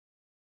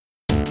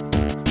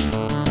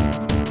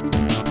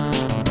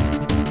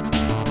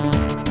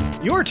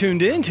You're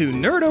tuned in to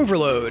Nerd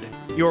Overload,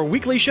 your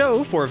weekly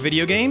show for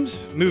video games,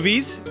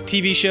 movies,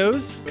 TV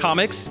shows,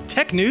 comics,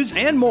 tech news,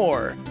 and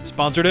more.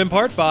 Sponsored in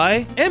part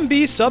by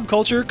MB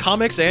Subculture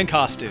Comics and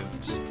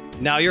Costumes.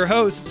 Now your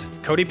hosts,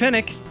 Cody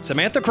Pennick,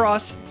 Samantha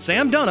Cross,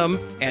 Sam Dunham,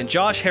 and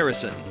Josh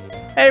Harrison.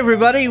 Hey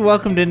everybody,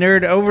 welcome to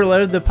Nerd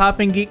Overload, the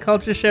pop and geek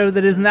culture show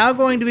that is now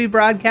going to be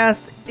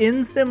broadcast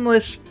in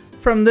Simlish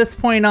from this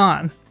point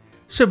on.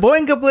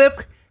 Shaboinga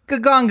blip,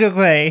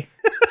 gagonga.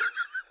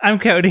 I'm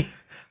Cody.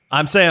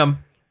 I'm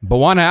Sam.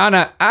 Bawana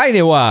Ana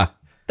Iowa.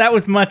 That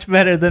was much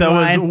better than mine.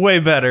 That was way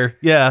better.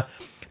 Yeah.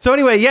 So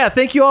anyway,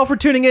 thank you all for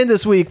tuning in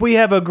this week. We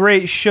have a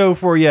great show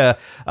for you.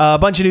 A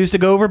bunch of news to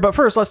go over, but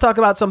first, let's talk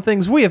about some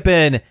things we have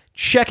been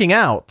checking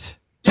out.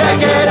 Check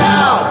it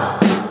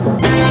out!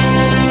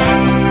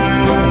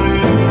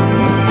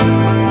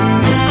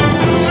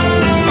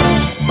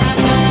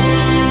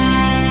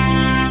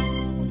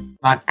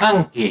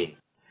 McConkey.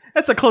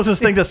 That's the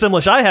closest thing to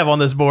Simlish I have on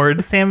this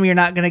board. Sam, you're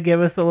not going to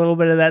give us a little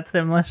bit of that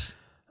Simlish?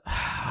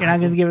 You're not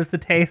going to give us a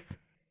taste?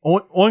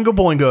 Oingo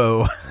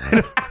Boingo.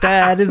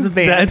 That is a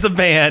band. That's a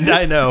band,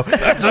 I know.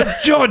 That's a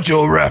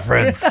JoJo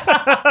reference. All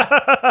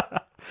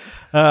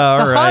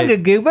right. Hanga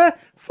Gooba,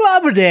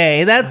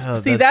 Flabberday.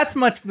 That's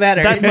much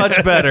better. That's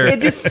much better.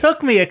 It just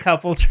took me a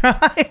couple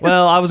tries.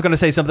 Well, I was going to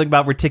say something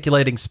about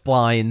reticulating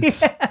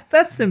splines. Yeah,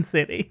 that's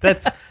SimCity.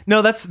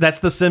 That's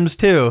The Sims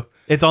 2.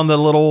 It's on the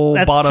little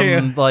That's bottom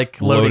true.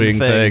 like loading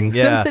thing. thing.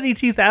 Yeah. SimCity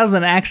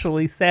 2000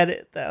 actually said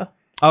it, though.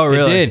 Oh,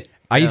 really? It did.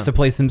 I used to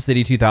play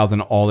SimCity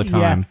 2000 all the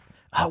time.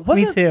 Yes.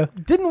 Me too.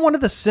 Didn't one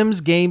of the Sims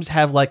games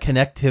have like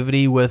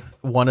connectivity with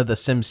one of the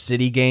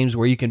SimCity games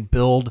where you can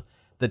build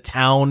the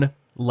town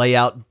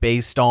layout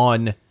based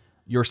on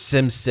your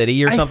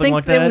SimCity or something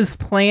like that? I think it was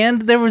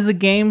planned. There was a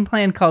game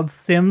planned called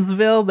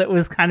Simsville that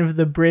was kind of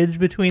the bridge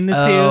between the two.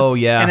 Oh,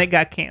 yeah. And it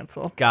got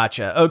canceled.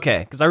 Gotcha. Okay,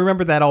 because I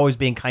remember that always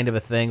being kind of a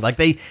thing. Like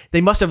they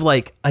must have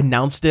like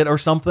announced it or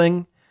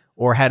something,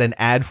 or had an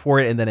ad for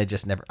it, and then it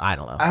just never. I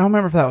don't know. I don't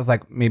remember if that was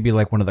like maybe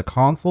like one of the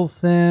console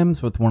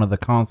Sims with one of the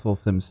console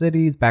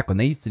SimCities back when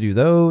they used to do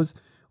those,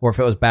 or if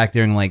it was back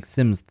during like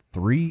Sims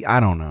 3. I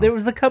don't know. There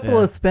was a couple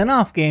of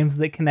spin-off games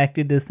that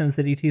connected to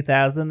SimCity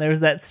 2000. There was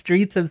that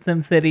Streets of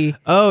SimCity.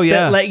 Oh,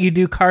 yeah. That let you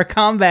do car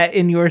combat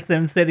in your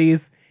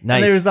SimCities. Nice.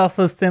 And there was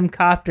also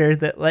Simcopter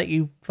that let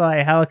you fly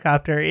a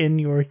helicopter in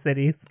your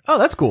cities. Oh,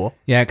 that's cool.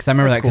 Yeah, because I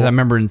remember That's that. Because cool. I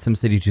remember in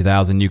SimCity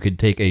 2000, you could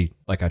take a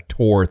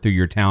tour through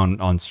your town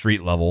on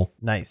street level.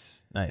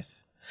 Nice.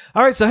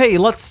 All right, so hey,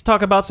 let's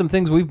talk about some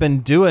things we've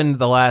been doing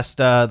the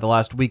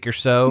last week or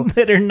so.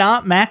 That are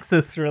not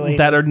Maxis related.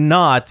 That are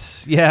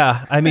not,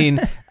 yeah. I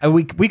mean,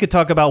 we could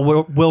talk about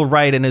Will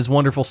Wright and his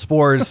wonderful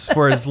spores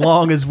for as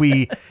long as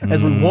we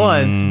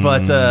want,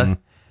 but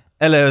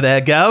hello there,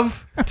 Gov.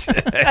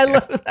 I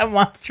love that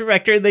Monster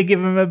Rector. They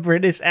give him a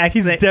British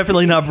accent. He's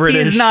definitely not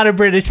British. He's not a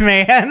British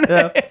man.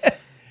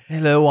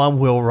 Hello, I'm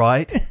Will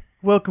Wright.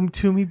 Welcome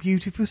to me,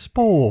 beautiful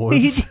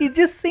spores. he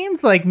just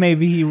seems like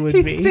maybe he would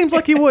be. He seems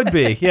like he would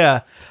be,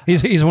 yeah.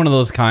 He's one of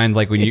those kinds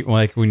like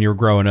when you're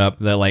growing up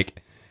that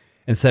like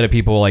instead of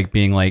people like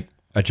being like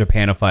a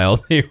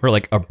Japanophile, they were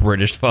like a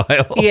British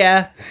file.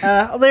 Yeah.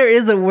 There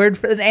is a word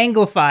for an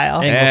Anglophile.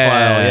 Anglophile,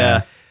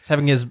 yeah. He's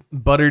having his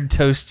buttered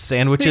toast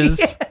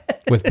sandwiches.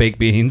 with baked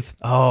beans.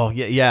 Oh,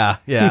 yeah.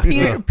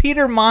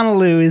 Peter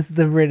Monaloo is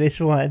the British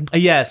one.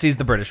 Yes, he's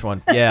the British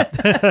one.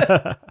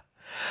 Yeah.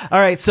 All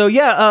right, so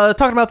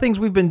talking about things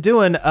we've been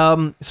doing.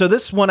 So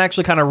this one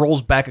actually kind of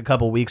rolls back a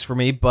couple weeks for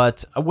me,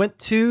 but I went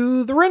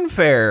to the Ren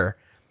Fair,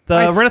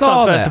 the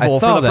Renaissance Festival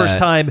for the first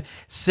time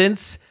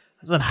since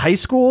I was in high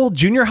school,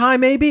 junior high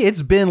maybe.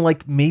 It's been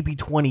like maybe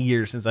 20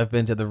 years since I've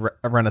been to the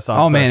Renaissance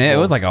Festival. Oh man, it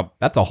was like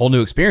that's a whole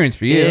new experience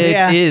for you.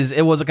 It is.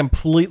 It was a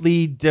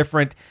completely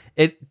different.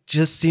 It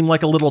just seemed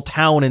like a little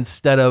town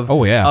instead of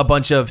a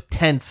bunch of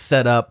tents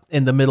set up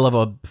in the middle of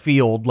a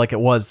field like it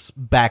was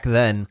back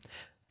then.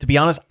 To be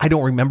honest, I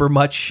don't remember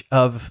much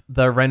of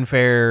the Ren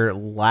Fair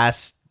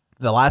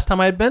the last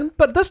time I had been,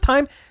 but this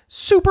time,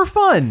 super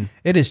fun.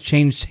 It has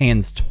changed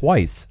hands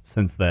twice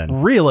since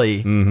then.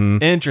 Really?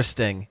 Mm-hmm.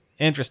 Interesting.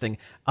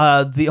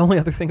 The only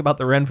other thing about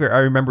the Ren Fair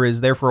I remember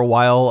is there for a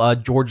while,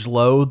 George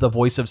Lowe, the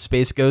voice of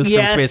Space Ghost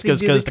from Space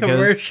Ghost Coast to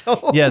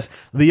Coast. Yes,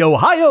 the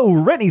Ohio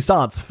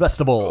Renaissance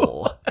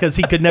Festival, because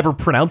he could never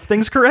pronounce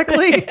things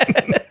correctly.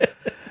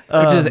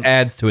 Which just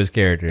adds to his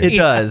character. It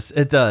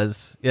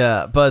does.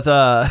 Yeah, but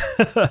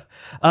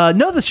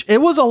no,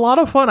 it was a lot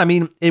of fun. I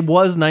mean, it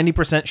was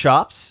 90%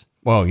 shops.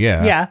 Well,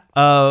 yeah.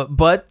 Yeah.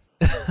 But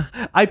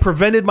I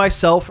prevented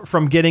myself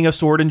from getting a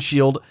sword and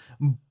shield.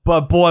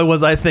 But boy,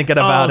 was I thinking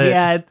about it.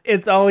 Yeah,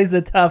 it's always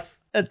a tough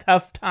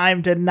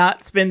time to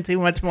not spend too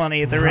much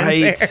money at the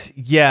Ren Fair.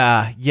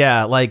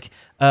 Yeah. Like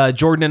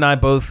Jordan and I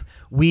both.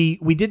 We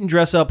didn't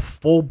dress up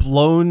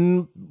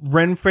full-blown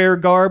Ren Fair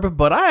garb,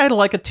 but I had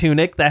like a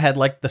tunic that had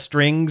like the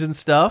strings and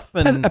stuff.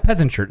 And a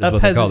peasant shirt is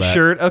what they call that.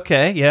 Shirt,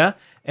 okay, yeah.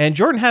 And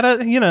Jordan had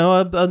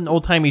an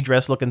old-timey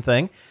dress-looking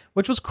thing,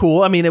 which was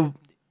cool. I mean,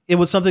 it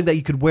was something that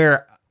you could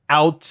wear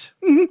out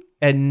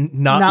and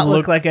not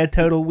look like a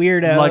total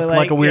weirdo.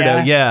 like a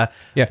weirdo. Yeah.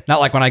 Yeah, not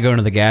like when I go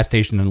into the gas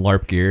station in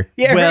LARP gear.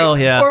 Yeah, Well,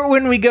 right. yeah. Or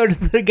when we go to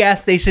the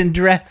gas station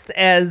dressed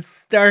as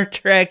Star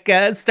Trek,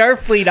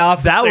 Starfleet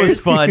officers. That was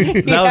fun.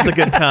 That was a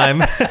good time.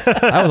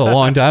 That was a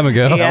long time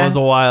ago. Yeah. That was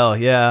a while.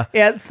 Yeah.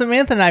 Yeah,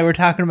 Samantha and I were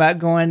talking about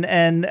going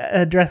and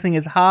dressing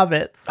as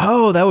hobbits.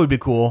 Oh, that would be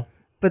cool.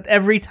 But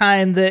every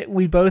time that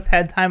we both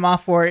had time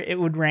off for it, it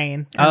would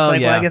rain. And Oh, it's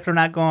like, yeah. well, I guess we're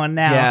not going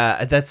now.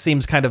 Yeah, that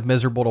seems kind of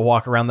miserable to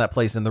walk around that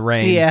place in the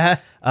rain. Yeah.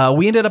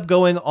 We ended up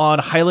going on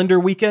Highlander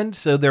weekend,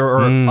 so there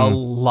are a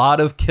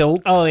lot of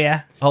kilts. Oh,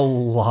 yeah. A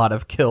lot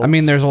of kilts. I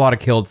mean, there's a lot of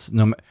kilts.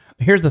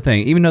 Here's the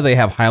thing: even though they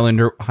have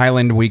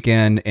Highland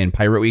weekend and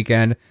Pirate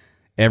weekend,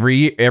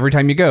 every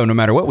time you go, no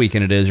matter what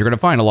weekend it is, you're going to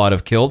find a lot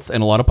of kilts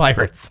and a lot of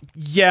pirates.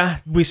 Yeah,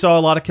 we saw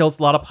a lot of kilts,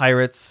 a lot of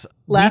pirates.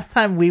 Last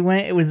time we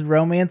went, it was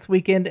Romance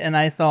Weekend, and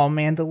I saw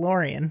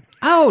Mandalorian.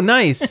 Oh,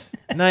 nice.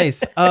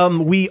 Nice.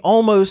 We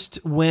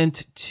almost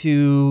went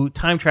to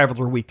Time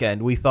Traveler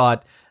weekend. We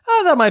thought,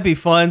 oh, that might be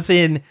fun,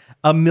 seeing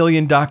a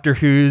million Doctor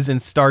Who's and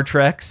Star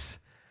Treks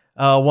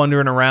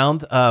wandering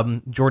around.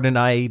 Jordan and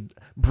I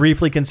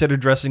briefly considered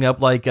dressing up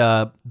like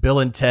Bill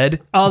and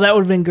Ted Oh, that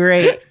would have been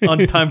great. on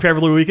Time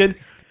Traveler weekend.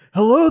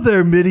 Hello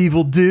there,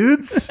 medieval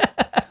dudes.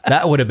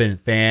 That would have been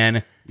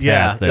fantastic.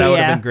 Yeah, that would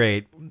Yeah. have been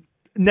great.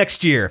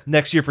 Next year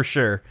for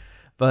sure.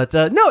 But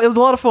no, it was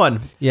a lot of fun.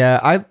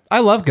 Yeah, I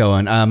love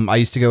going. I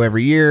used to go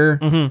every year.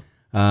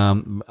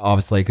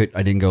 Obviously,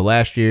 I didn't go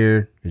last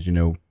year because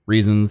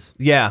reasons.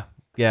 Yeah.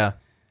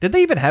 Did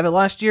they even have it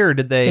last year, or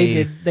did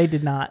they? They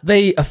did not.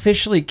 They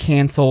officially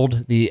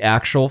canceled the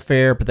actual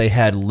fair, but they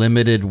had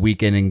limited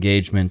weekend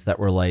engagements that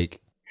were like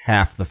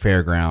half the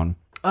fairground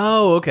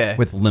Oh, okay.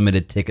 with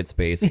limited ticket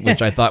space,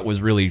 which I thought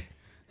was really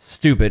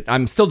stupid.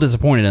 I'm still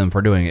disappointed in them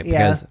for doing it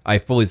because I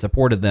fully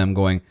supported them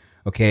going,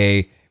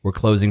 okay, we're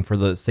closing for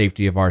the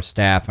safety of our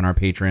staff and our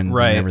patrons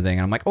Right. and everything.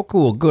 And I'm like, oh,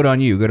 cool, good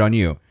on you.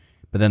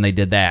 But then they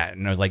did that,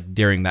 and I was like,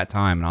 during that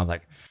time, and I was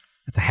like,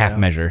 it's a half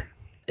measure.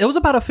 It was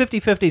about a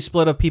 50-50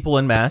 split of people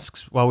in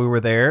masks while we were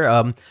there.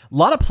 A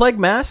lot of plague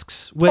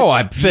masks, which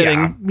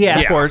fitting, yeah.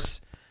 of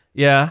course.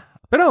 Yeah.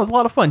 But no, it was a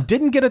lot of fun.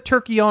 Didn't get a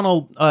turkey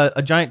on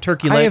a giant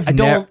turkey leg.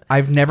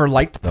 I've never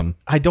liked them.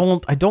 I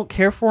don't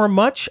care for them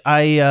much.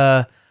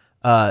 I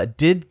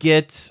did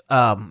get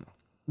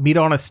meat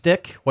on a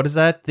stick. What is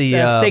that? The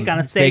Steak on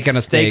a stick. steak on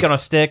a steak steak. on a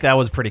stick. That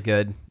was pretty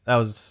good. That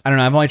was I don't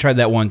know. I've only tried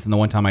that once, and the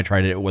one time I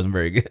tried it, it wasn't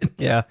very good.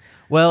 yeah.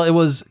 Well,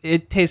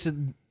 it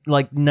tasted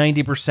like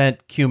 90%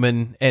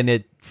 cumin, and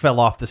it fell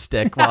off the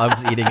stick while I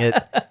was eating it.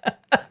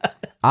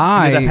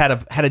 I ended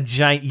up had a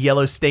giant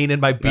yellow stain in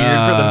my beard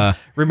for the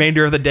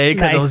remainder of the day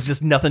because it Nice. was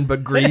just nothing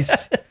but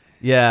grease.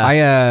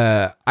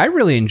 Yeah, I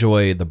really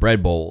enjoy the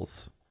bread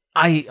bowls.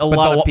 a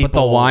lot of people. But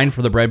the line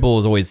for the bread bowl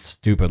is always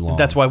stupid long.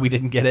 That's why we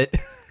didn't get it.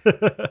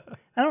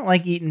 I don't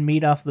like eating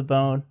meat off the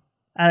bone.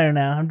 I don't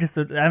know.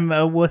 I'm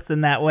a wuss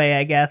in that way,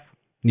 I guess.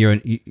 you a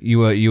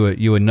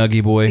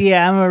nuggy boy.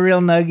 Yeah, I'm a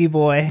real nuggy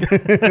boy.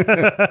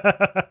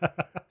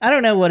 I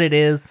don't know what it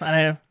is. I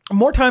don't know.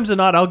 More times than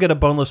not, I'll get a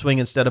boneless wing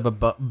instead of a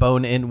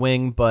bone-in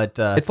wing. But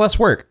It's less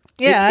work.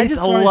 Yeah, I it's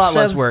just a want lot to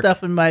less shove work.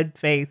 stuff in my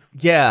face.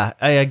 yeah,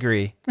 I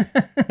agree.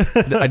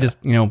 I just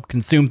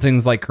consume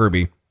things like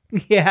Kirby.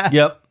 Yeah.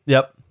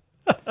 Yep.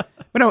 But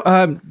no,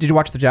 did you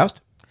watch the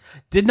Joust?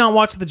 Did not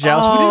watch the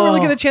joust. We didn't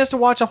really get a chance to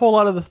watch a whole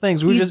lot of the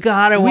things. We You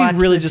gotta watch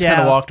really the just kind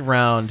of joust. walked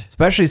around.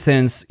 Especially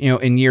since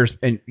in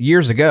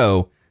years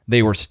ago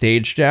they were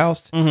stage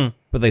joust,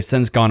 but they've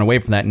since gone away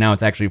from that. Now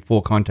it's actually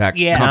full contact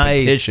Yeah.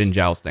 competition Nice.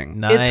 jousting.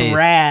 Nice. It's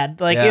rad.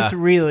 Like, Yeah. it's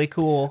really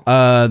cool.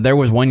 There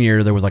was one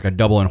year there was like a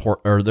double and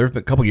there's been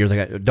a couple years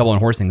I got double and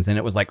horsings, and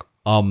it was like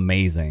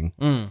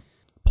amazing.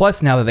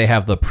 Plus, now that they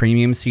have the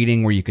premium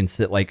seating where you can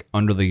sit like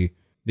under the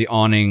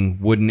awning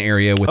wooden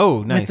area with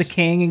Oh, nice. With the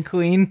king and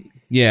queen.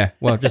 yeah,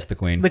 well, just the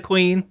queen. The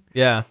queen.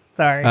 Yeah.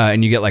 Sorry.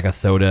 And you get like a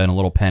soda and a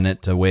little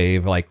pennant to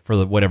wave, like for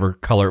the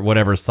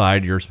whatever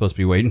side you're supposed to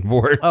be waiting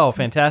for. Oh,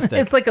 fantastic.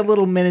 it's like a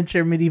little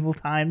miniature medieval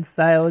times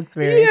style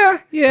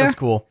experience. yeah, That's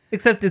cool.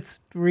 Except it's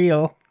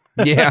real.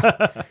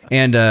 yeah.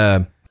 And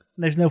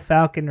There's no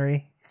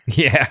falconry.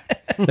 yeah,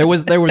 there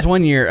was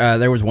one year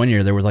there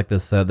was like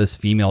this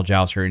female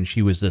jouster, and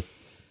she was just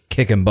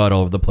kicking butt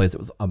all over the place.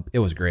 It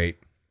was great.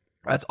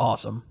 That's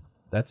awesome.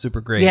 That's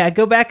super great. Yeah,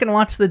 go back and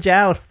watch the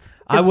joust.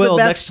 I It's will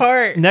the best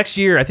part. next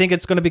year. I think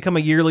it's going to become a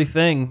yearly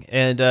thing.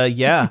 And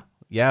yeah.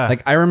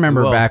 Like I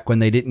remember Well. back when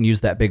they didn't use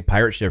that big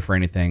pirate ship for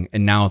anything,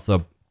 and now it's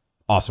a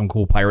awesome,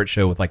 cool pirate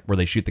show with like where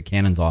they shoot the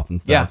cannons off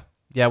and stuff.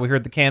 Yeah. We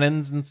heard the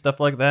cannons and stuff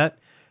like that.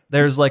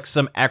 There's like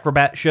some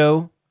acrobat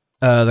show.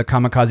 The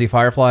kamikaze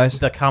fireflies.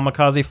 The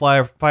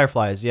kamikaze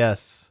fireflies.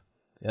 Yes.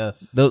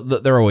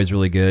 They're always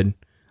really good.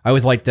 I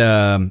always liked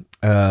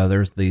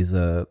there's these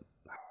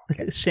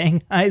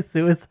Shanghai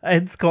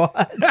Suicide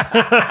Squad.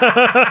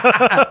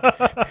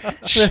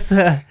 That's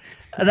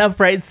an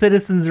Upright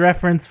Citizens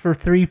reference for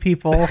 3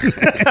 people.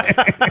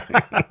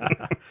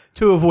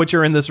 2 of which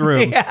are in this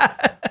room.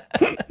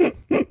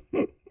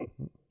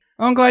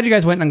 I'm glad you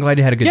guys went, and I'm glad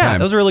you had a good Yeah, time.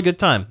 that was a really good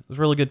time.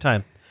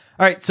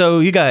 All right, so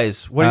you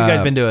guys, what have you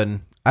guys been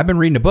doing? I've been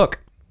reading a book.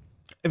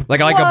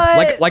 Like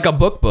a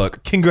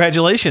book.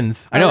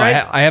 Congratulations. I know. All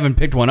right. I haven't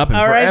picked one up in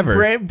All forever.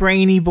 right,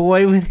 brainy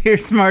boy with your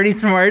smarty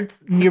smarts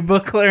and your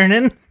book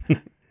learning.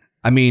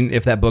 I mean,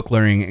 if that book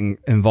learning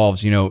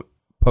involves,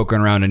 poking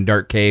around in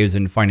dark caves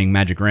and finding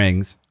magic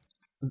rings.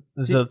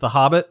 Is it The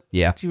Hobbit?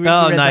 Yeah. Did you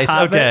read Oh, The nice.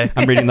 Hobbit? Okay.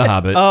 I'm reading The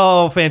Hobbit.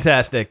 Oh,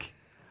 fantastic.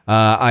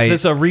 Is Is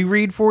this a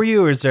reread for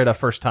you, or is it a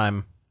first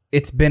time?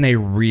 It's been a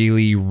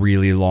really,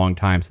 really long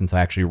time since I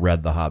actually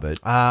read The Hobbit.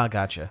 Ah,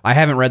 gotcha. I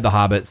haven't read The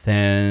Hobbit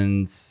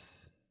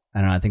since, I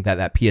don't know, I think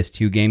that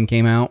PS2 game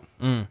came out.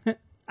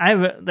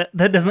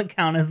 That doesn't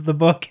count as the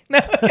book. No.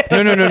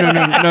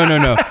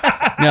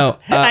 No.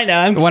 I know,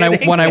 I'm when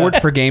kidding. I worked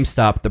for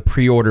GameStop, the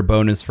pre-order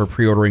bonus for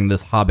pre-ordering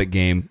this Hobbit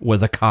game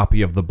was a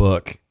copy of the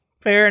book,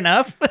 Fair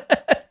enough.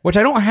 which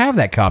I don't have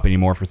that copy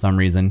anymore for some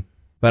reason.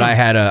 But I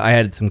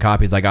had some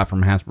copies I got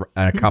from Half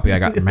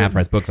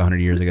Price Books 100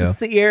 years ago.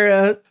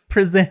 Sierra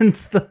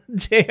presents the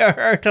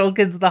J.R.R.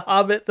 Tolkien's The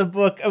Hobbit, the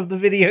book of the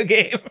video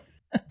game.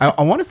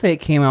 I want to say it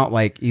came out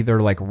either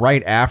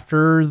right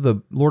after the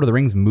Lord of the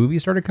Rings movie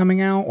started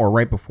coming out or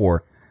right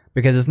before,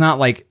 because it's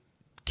not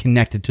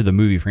connected to the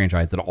movie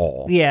franchise at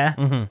all.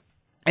 Yeah.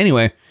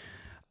 Anyway,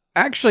 I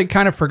actually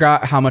kind of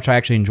forgot how much I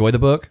actually enjoy the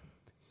book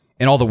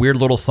and all the weird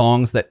little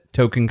songs that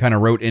Tolkien kind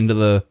of wrote into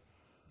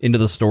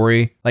the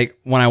story. Like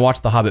when I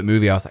watched the Hobbit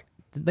movie, I was like,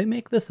 did they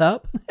make this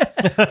up?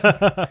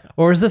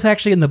 Or is this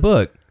actually in the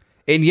book?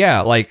 And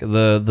yeah,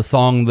 the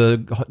song the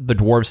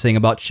dwarves sing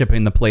about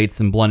chipping the plates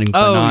and blending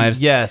the knives.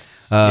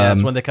 Yes.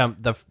 Yes, when they come,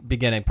 the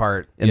beginning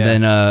part. And yeah.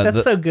 then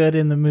That's so good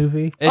in the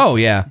movie. It's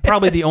yeah.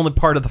 probably the only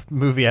part of the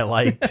movie I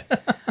liked.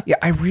 yeah,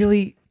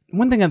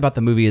 one thing about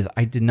the movie is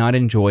I did not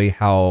enjoy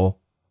how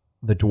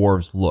the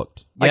dwarves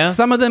looked. Yeah?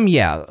 Some of them,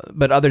 yeah,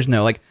 but others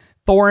no. Like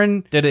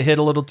Thorin, Did it hit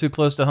a little too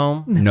close to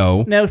home?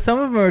 no, No, some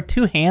of them are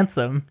too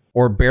handsome.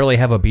 or barely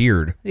have a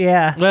beard.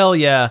 Yeah. Well,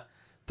 yeah.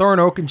 Thorin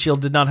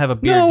Oakenshield did not have a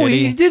beard, No, did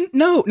he didn't.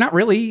 No, not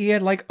really. He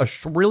had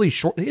really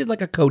short. He had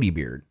a Cody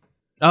beard.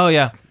 Oh,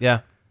 yeah.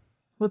 Yeah.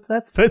 What's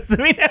that supposed to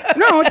mean?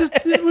 No,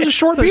 it was a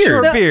short It's a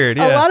beard. short beard,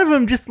 yeah. A lot of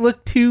them just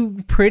look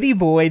too pretty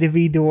boy to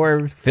be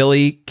dwarves.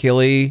 Philly,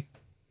 Killy,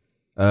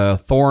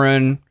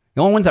 Thorin.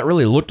 The only ones that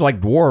really looked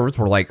like dwarves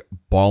were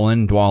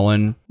Balin,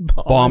 Dwalin,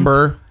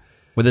 Bomber,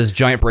 with his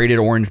giant braided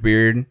orange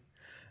beard.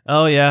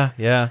 Oh, yeah.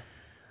 Yeah.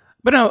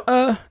 But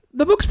no,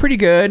 the book's pretty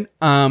good.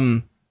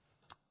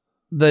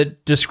 The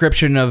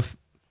description of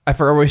I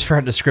always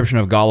forgot the description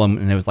of Gollum,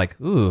 and it was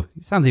ooh,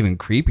 he sounds even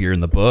creepier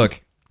in the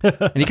book.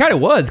 And he kind of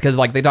was, because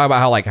they talk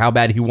about how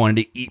bad he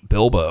wanted to eat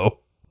Bilbo.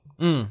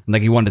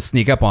 He wanted to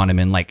sneak up on him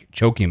and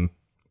choke him.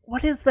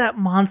 What is that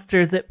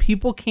monster that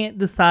people can't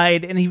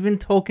decide, and even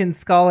Tolkien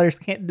scholars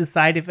can't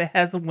decide if it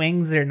has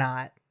wings or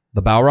not?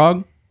 The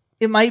Balrog?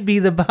 It might be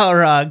the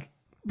Balrog.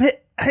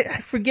 But I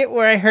forget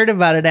where I heard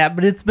about it at,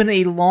 but it's been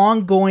a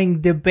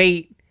long-going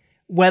debate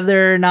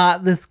whether or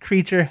not this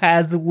creature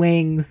has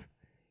wings,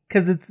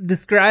 because it's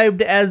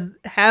described as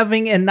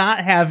having and not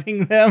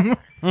having them.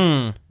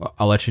 Well,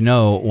 I'll let you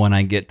know when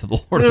I get to the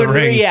Lord of the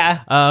Rings.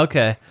 Yeah.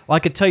 Okay. Well, I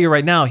could tell you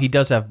right now, he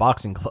does have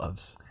boxing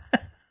gloves.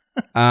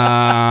 Street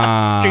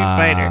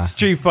Fighter.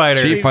 Street Fighter.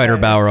 Street Fighter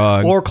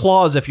Balrog. Or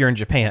claws if you're in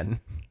Japan.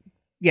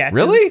 Yeah.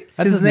 Really?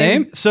 That's his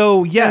name?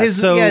 So, yeah.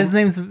 His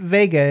name's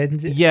Vega.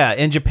 Yeah,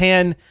 in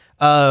Japan,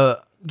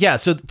 so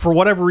for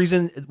whatever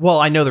reason, well,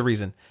 I know the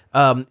reason.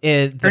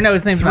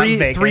 His name's not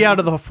Vega. 3 out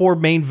of the 4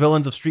 main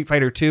villains of Street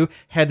Fighter 2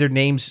 had their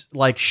names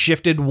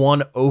shifted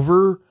one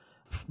over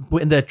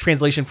in the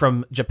translation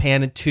from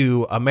Japan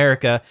to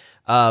America.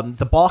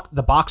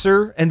 The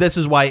boxer, and this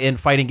is why in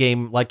fighting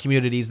game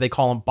communities they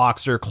call him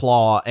Boxer,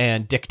 Claw,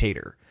 and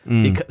Dictator,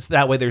 because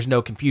that way there's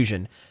no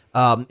confusion.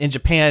 In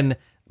Japan,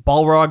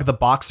 Balrog the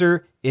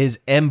boxer is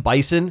M.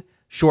 Bison,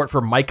 short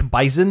for Mike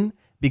Bison.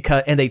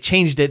 And they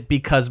changed it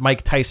because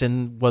Mike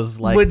Tyson was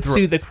would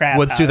sue the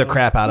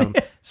crap out of him.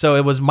 So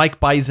it was Mike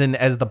Bison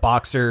as the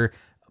boxer,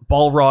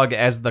 Balrog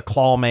as the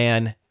claw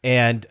man,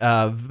 and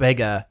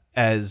Vega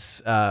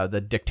as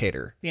the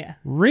dictator. Yeah.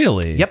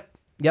 Really?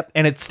 Yep.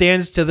 And it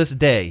stands to this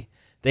day.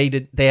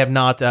 They have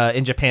not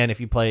in Japan.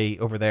 If you play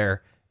over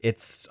there,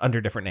 it's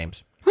under different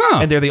names,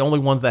 and they're the only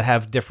ones that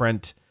have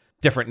different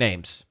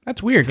names.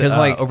 That's weird, because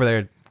over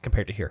there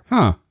compared to here.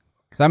 Huh.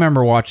 Because I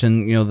remember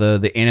watching,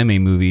 the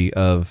anime movie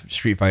of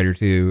Street Fighter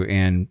 2,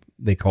 and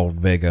they called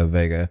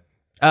Vega.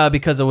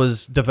 Because it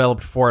was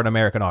developed for an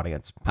American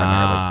audience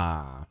primarily.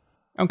 Ah.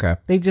 Okay.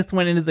 They just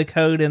went into the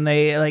code and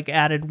they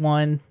added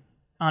one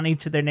on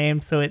each of their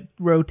names, so it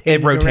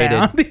rotated.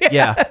 around.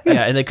 yeah.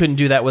 And they couldn't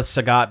do that with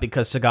Sagat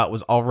because Sagat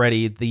was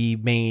already the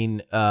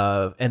main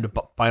and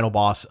final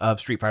boss of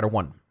Street Fighter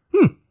 1.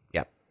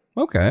 Yep.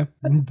 Okay.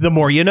 The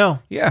more you know.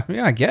 Yeah,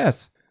 I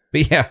guess.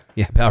 But yeah,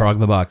 Balrog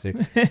the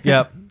boxer.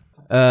 Yep.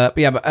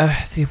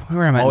 See,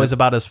 where am I? Always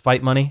about his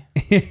fight money.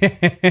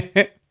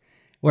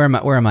 Where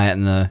am I at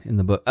in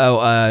the book? Oh,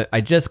 I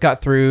just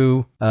got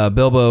through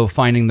Bilbo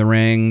finding the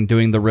ring,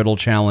 doing the riddle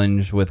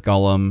challenge with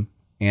Gollum,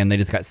 and they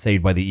just got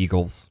saved by the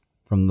eagles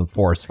from the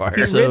forest fire.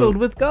 He's riddled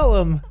with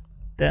Gollum.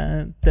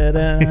 Dun, dun,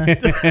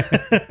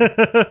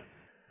 dun.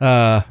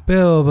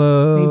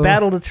 Bilbo. He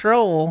battled a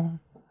troll.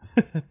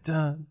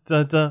 Dun,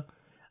 dun, dun.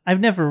 I've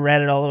never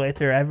read it all the way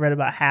through. I've read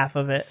about half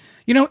of it.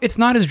 You know, it's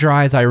not as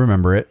dry as I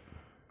remember it.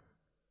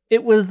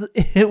 It was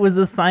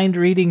assigned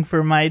reading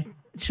for my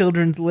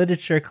children's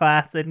literature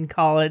class in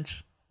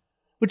college,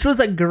 which was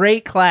a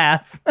great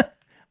class, but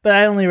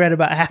I only read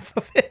about half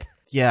of it.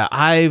 Yeah,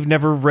 I've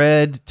never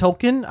read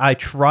Tolkien. I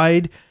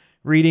tried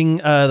reading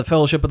The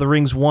Fellowship of the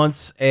Rings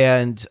once,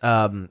 and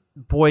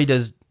boy,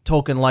 does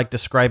Tolkien like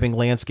describing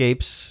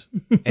landscapes,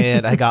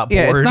 and I got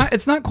Yeah, bored.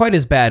 it's not quite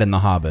as bad in The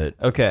Hobbit.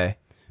 Okay.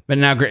 But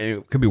now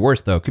it could be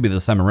worse, though. It could be the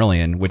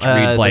Silmarillion, which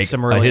reads The like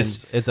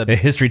Silmarillion, it's a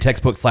history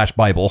textbook /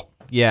 Bible.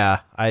 Yeah,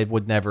 I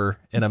would never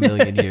in a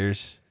million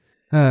years.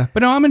 But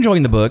no, I'm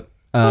enjoying the book.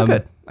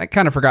 Good. I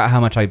kind of forgot how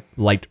much I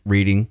liked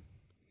reading.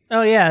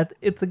 Oh yeah,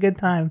 it's a good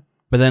time.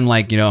 But then,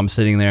 like, I'm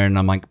sitting there and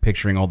I'm like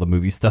picturing all the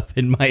movie stuff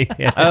in my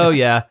head. Oh,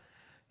 yeah.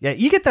 Yeah,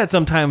 you get that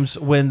sometimes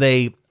when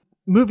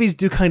movies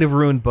do kind of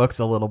ruin books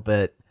a little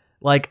bit.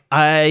 Like,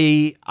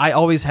 I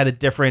always had a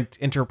different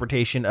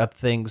interpretation of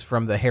things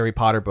from the Harry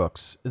Potter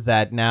books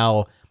that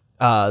now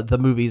the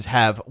movies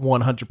have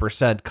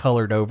 100%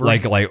 colored over.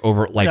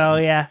 Oh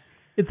yeah,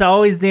 it's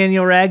always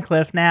Daniel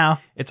Radcliffe now.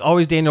 It's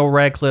always Daniel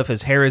Radcliffe.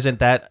 His hair isn't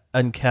that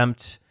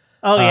unkempt.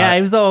 Oh yeah,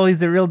 he was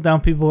always a real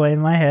dumpy boy in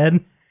my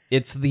head.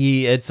 It's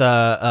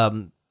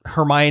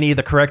Hermione,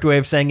 the correct way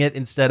of saying it,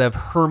 instead of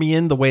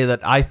Hermione, the way that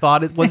I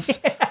thought it was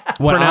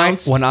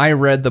pronounced. When I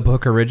read the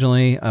book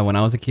originally, when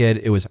I was a kid,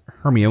 it was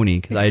Hermione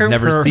because I had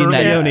never seen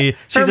that. Hermione.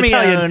 She's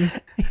Italian.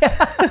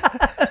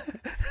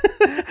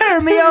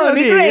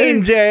 Hermione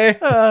Granger.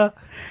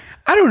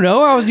 I don't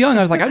know. I was young.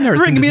 I was like, I've never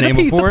Bring seen me this the name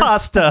pizza before.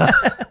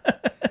 pasta.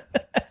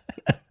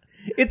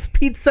 It's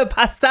pizza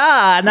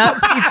pasta, not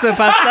pizza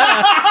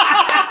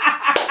pasta.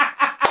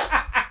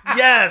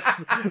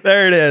 Yes,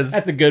 there it is.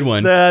 That's a good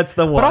one. That's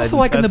the one. But also,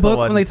 like in the That's book,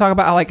 one. when they talk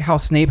about how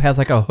Snape has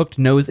like a hooked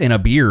nose and a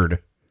beard.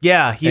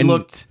 Yeah,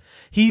 And-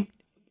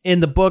 in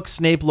the book,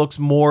 Snape looks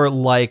more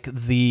like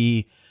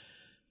the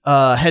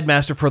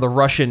headmaster for the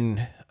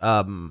Russian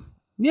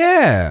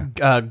Yeah.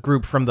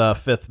 group from the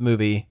fifth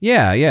movie.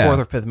 Yeah. Fourth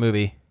or fifth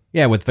movie.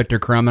 Yeah, with Victor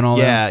Crumb and all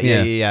that.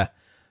 Yeah.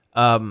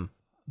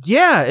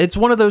 Yeah, it's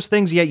one of those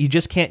things, you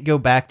just can't go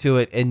back to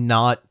it and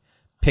not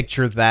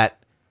picture that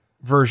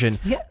version.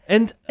 Yeah.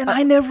 And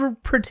I never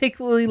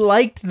particularly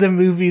liked the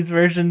movie's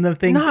version of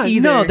things either.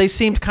 No, they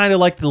seemed kind of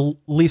like the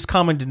least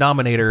common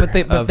denominator But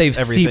of they've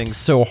everything. seeped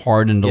so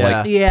hard into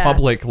Yeah.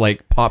 public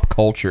pop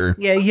culture.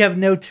 Yeah, you have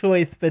no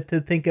choice but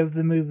to think of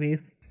the movies.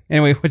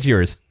 Anyway, what's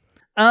yours?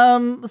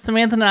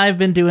 Samantha and I have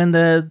been doing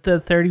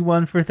the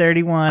 31 for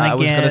 31 again. I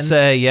was going to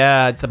say,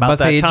 it's about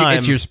that time.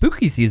 It's your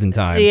spooky season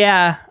time.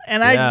 Yeah,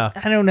 and Yeah.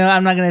 I don't know.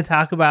 I'm not going to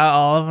talk about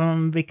all of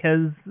them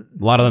because A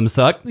lot of them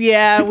suck.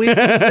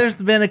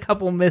 there's been a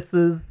couple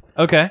misses,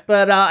 Okay,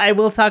 but I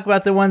will talk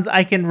about the ones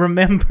I can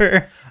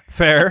remember.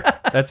 fair.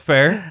 That's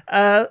fair.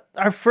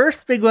 Our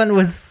first big one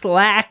was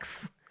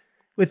Slacks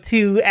with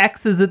 2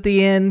 X's at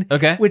the end.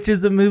 Okay. Which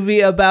is a movie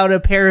about a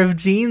pair of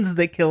jeans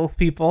that kills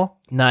people.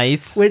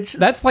 Nice. Which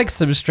That's like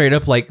some straight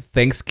up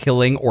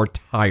Thanksgiving or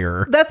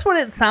tire. that's what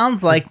it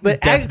sounds like,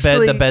 but Deathbed,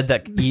 actually, the bed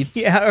that eats.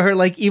 yeah, or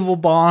like Evil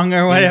Bong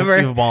or whatever.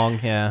 Evil Bong,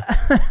 yeah.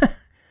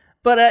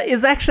 But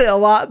it's actually a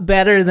lot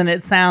better than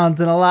it sounds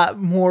and a lot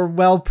more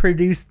well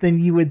produced than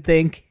you would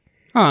think.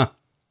 Huh.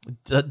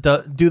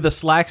 Do the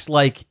slacks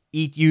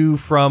eat you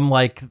from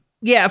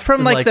Yeah,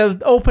 from Like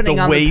the opening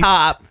the on waist? the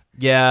top.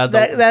 Yeah,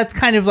 That's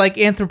kind of like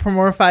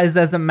anthropomorphized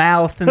as a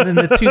mouth, and then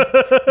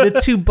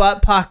the two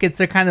butt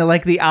pockets are kind of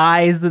like the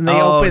eyes, and they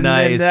open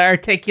nice. and they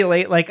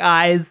articulate like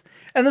eyes.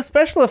 And the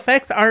special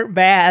effects aren't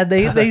bad.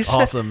 That's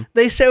awesome.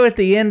 They show at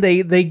the end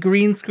they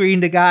green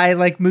screened a guy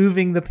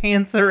moving the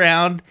pants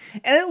around,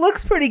 and it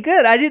looks pretty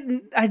good. I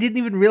didn't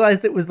even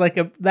realize it was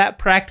that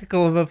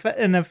practical of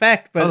an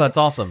effect, but that's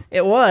awesome.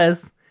 it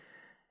was.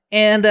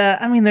 And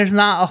there's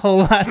not a whole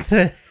lot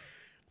to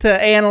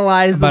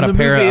analyze About in the a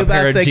pair movie of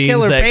about the jeans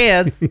killer that-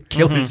 pants.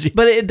 Killer jeans.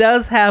 But it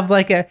does have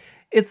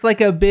it's like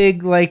a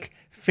big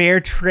fair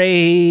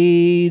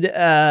trade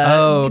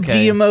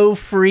GMO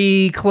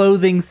free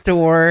clothing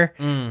store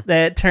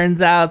that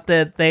turns out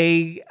that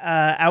they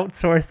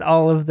outsource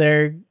all of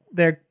their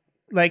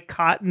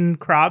cotton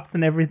crops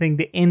and everything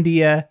to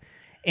India,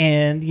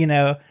 and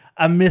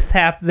a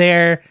mishap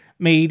there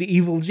made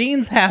evil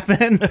jeans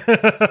happen.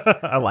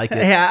 I like it.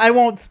 Yeah, I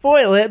won't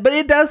spoil it, but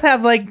it does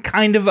have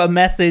kind of a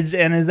message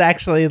and is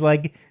actually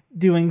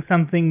doing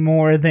something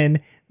more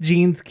than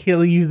Jeans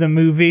Kill You the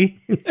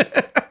movie.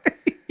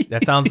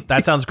 That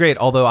sounds great.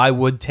 Although I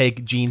would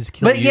take Jeans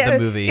Kill But You yeah, the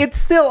movie. it's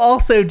still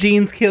also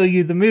Jeans Kill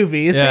You the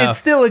movie. It's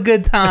still a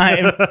good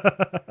time.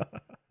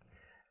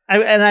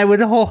 I would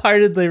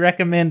wholeheartedly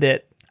recommend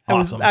it.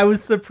 Awesome. I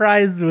was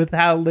surprised with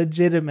how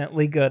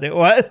legitimately good it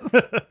was.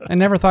 I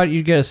never thought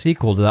you'd get a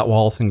sequel to that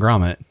Wallace and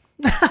Gromit.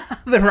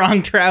 The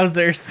wrong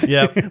trousers.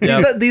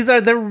 Yep. These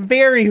are the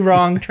very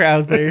wrong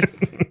trousers.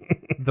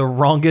 The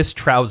wrongest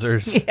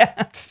trousers.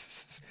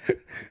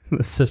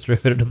 The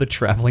Sisterhood of the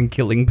Traveling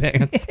Killing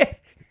Pants.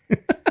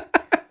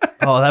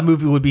 Oh, that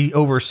movie would be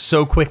over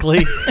so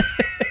quickly.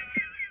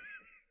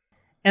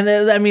 And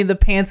then, I mean, the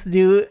pants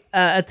do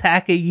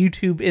attack a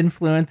YouTube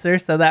influencer,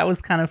 so that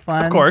was kind of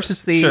fun. Of course, to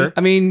see. sure.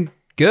 I mean,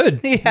 good.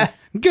 Yeah.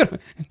 Good.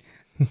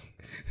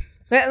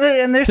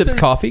 And there's Sips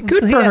coffee.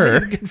 Good for her.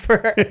 Good for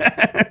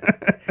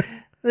her.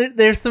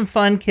 There's some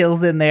fun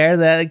kills in there,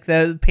 like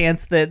the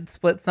pants that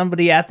split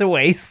somebody at the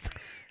waist.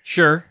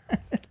 Sure.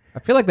 I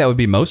feel like that would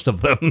be most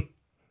of them.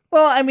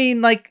 Well, I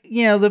mean, like,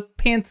 you know, the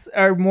pants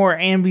are more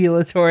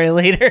ambulatory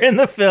later in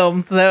the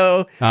film,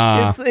 so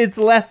it's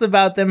less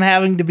about them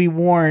having to be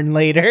worn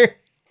later.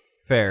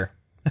 Fair.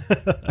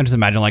 I just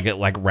imagine like it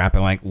like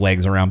wrapping like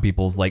legs around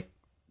people's like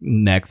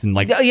necks and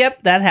like Oh,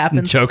 yep, that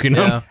happens. choking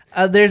them.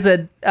 Yeah. There's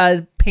a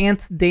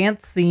pants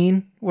dance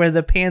scene where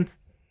the pants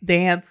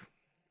dance.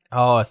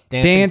 Oh, it's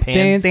dancing Dance,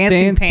 pants.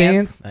 Dancing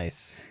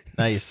pants.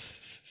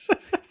 Nice.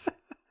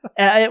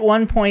 At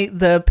one point,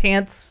 the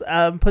pants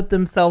put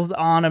themselves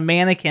on a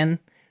mannequin,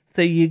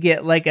 so you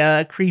get like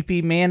a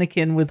creepy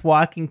mannequin with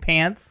walking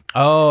pants,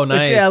 Oh,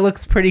 nice. which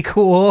looks pretty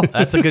cool.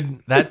 That's a good.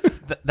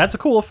 That's a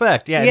cool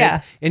effect. Yeah.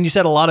 Yeah. And you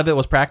said a lot of it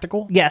was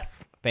practical.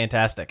 Yes,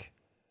 Fantastic.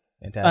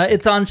 Fantastic.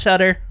 it's on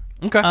Shudder.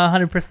 Okay.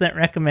 100%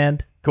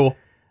 recommend. Cool.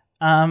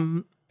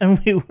 And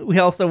we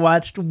also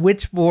watched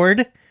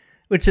Witchboard,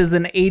 which is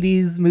an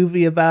 80s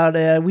movie about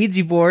a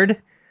Ouija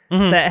board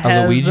that has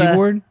On the Ouija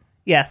board?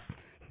 Yes,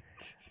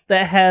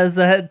 that has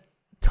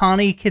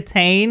Tawny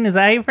Katane. Is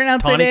that how you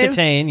pronounce her Tawny name?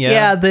 Katane, yeah.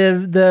 Yeah,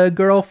 the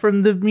girl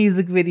from the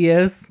music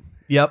videos.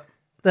 Yep.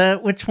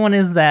 Which one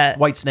is that?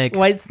 White Snake.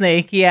 White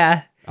Snake,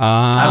 yeah.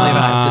 I don't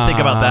even have to think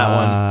about that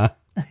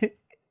one.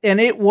 And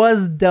it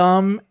was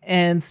dumb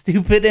and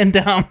stupid and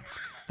dumb.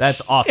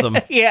 That's awesome.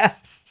 Yeah.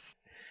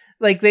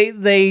 Like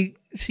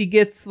she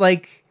gets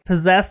like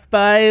possessed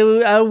by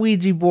a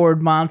Ouija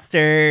board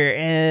monster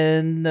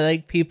and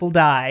like people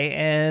die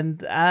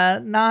and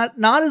not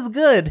as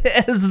good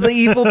as the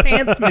Evil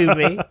Pants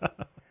movie.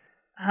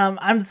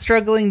 I'm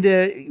struggling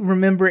to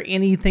remember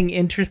anything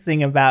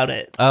interesting about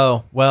it.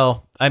 Oh,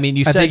 well, I mean,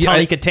 you said think-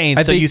 Tawny I Katane,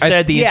 so think- you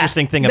said the Yeah,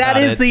 interesting thing about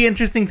that is it. the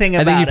interesting thing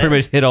I about think you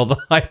pretty much hit all the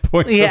high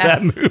points Yeah. of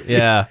that movie.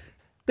 Yeah.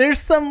 There's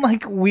some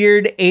like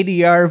weird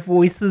ADR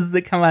voices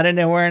that come out of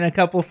nowhere in a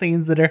couple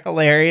scenes that are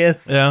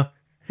hilarious. Yeah.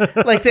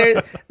 Like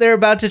they're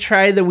about to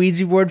try the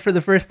Ouija board for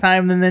the first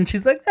time, and then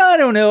she's like, "I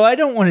don't know, I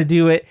don't want to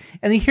do it."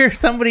 And you hear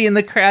somebody in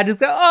the crowd just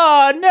go,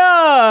 "Oh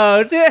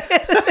no!"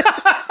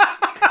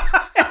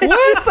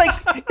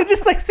 It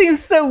just like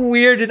seems so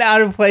weird and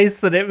out of place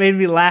that it made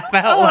me laugh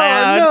out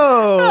loud.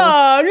 no.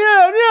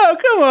 Oh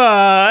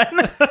no,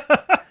 come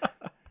on!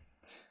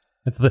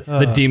 It's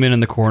the demon in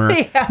the corner.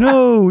 Yeah.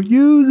 No,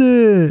 use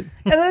it.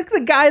 And like the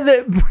guy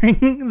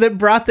that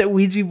brought that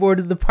Ouija board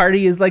to the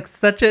party is like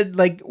such a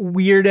like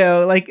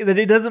weirdo, like that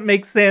it doesn't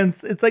make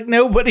sense. It's like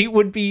nobody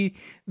would be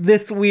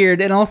this weird.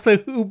 And also,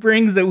 who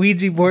brings a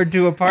Ouija board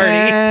to a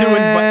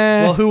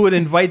party? Who would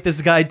invite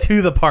this guy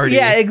to the party?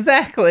 Yeah,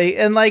 exactly.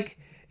 And like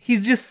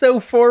he's just so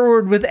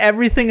forward with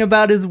everything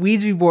about his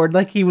Ouija board,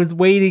 like he was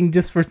waiting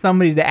just for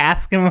somebody to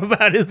ask him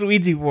about his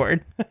Ouija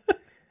board.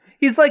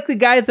 He's like the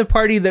guy at the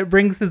party that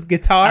brings his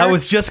guitar. I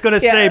was just going to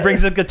say, Yeah.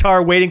 brings a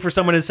guitar waiting for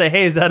someone to say,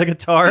 hey, is that a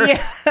guitar?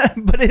 Yeah,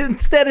 but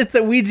instead it's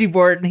a Ouija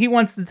board, and he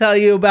wants to tell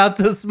you about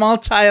the small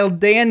child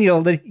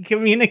Daniel that he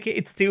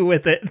communicates to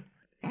with it.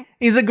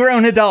 He's a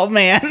grown adult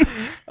man.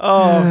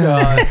 Oh,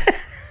 God.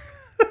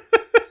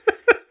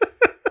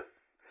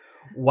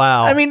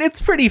 Wow. I mean,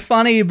 it's pretty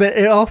funny, but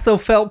it also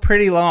felt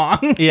pretty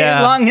long.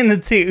 Yeah. Long in the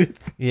tooth.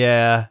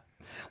 yeah.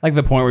 Like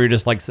the point where you're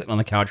just like sitting on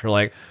the couch, you're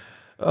like,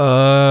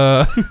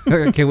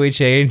 can we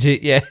change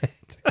it yet?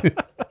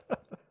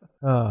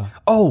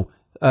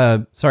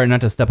 Sorry,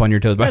 not to step on your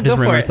toes, but I No, just go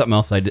for remembered it. something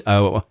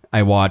else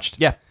I watched.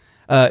 Yeah.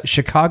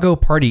 Chicago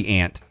Party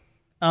Ant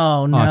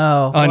Oh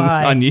no! on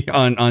Why? on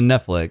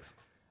Netflix.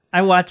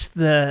 I watched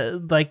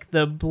the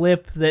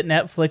blip that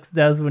Netflix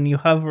does when you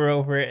hover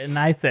over it, and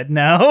I said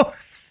no.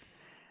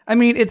 I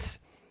mean, it's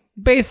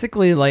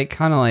basically like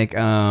kind of like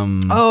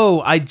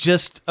Oh,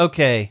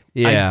 okay.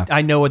 Yeah.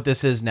 I know what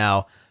this is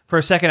now. For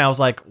a second, I was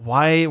like,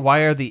 why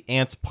are the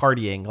ants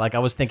partying? Like, I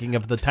was thinking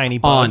of the tiny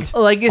bug. Aunt.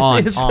 Like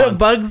it's a Aunt.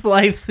 Bug's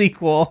Life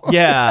sequel.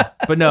 Yeah,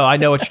 but no, I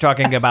know what you're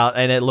talking about,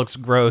 and it looks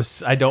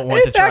gross. I don't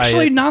want to It's try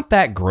actually it. not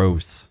that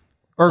gross.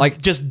 Or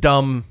like- just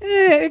dumb.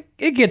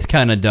 It gets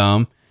kind of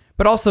dumb,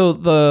 but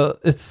also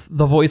it's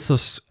the voice of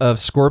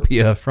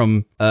Scorpia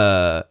from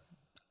Oh,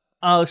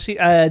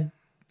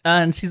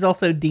 and she's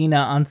also Dina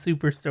on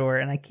Superstore,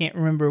 and I can't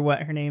remember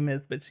what her name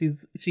is, but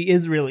she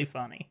is really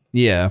funny.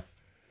 yeah.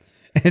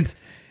 It's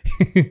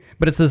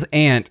but it's this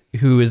aunt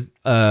who is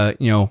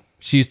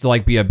she used to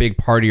like be a big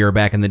partier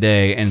back in the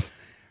day, and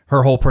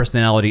her whole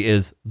personality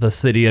is the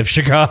city of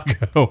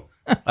Chicago.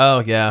 Oh,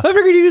 yeah. I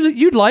figured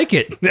you'd like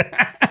it.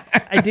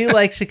 I do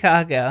like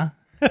Chicago.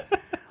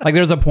 Like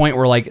there's a point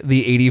where like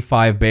the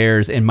 85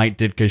 Bears and Mike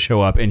Ditka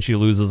show up and she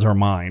loses her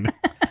mind.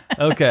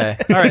 Okay.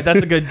 All right,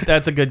 that's a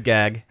good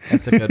gag.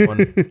 That's a good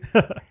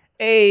one.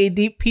 Hey,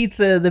 Deep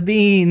Pizza, the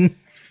Bean.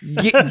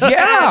 Yeah.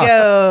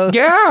 Chicago.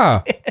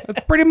 Yeah.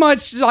 It's pretty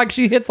much like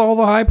she hits all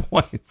the high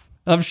points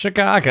of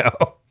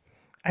Chicago.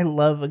 I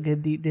love a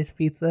good deep dish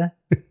pizza.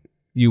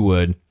 You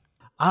would.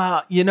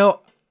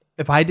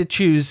 If I had to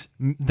choose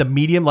the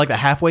medium, like the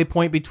halfway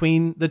point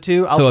between the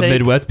two, I'll take a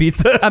Midwest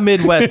pizza? a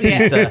Midwest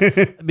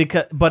pizza.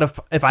 But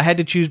if I had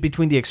to choose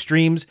between the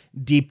extremes,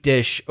 deep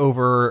dish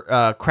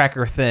over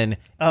cracker thin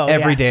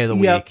every day of the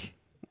Yep. week.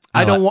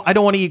 I don't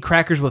want to eat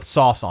crackers with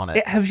sauce on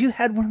it. Have you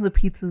had one of the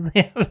pizzas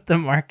they have at the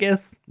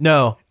Marcus?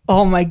 No.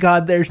 Oh my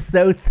god, they're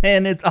so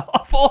thin. It's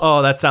awful.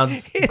 Oh, that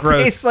sounds it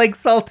gross. tastes like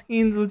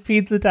saltines with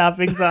pizza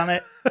toppings on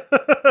it.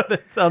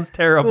 That sounds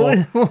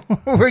terrible.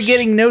 We're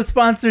getting no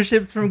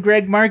sponsorships from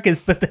Greg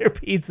Marcus, but their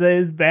pizza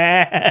is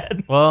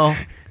bad. Well,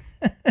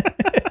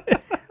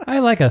 I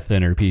like a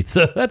thinner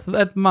pizza. That's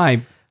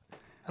my...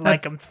 I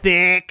like them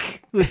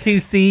thick with 2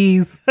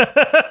 C's.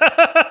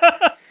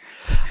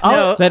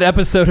 No. That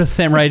episode of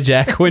Samurai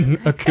Jack when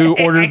Aku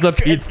orders a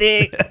Extra pizza.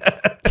 thick.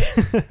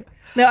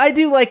 No, I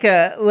do like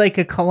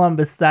a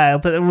Columbus style,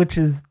 but which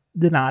is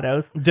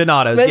Donato's.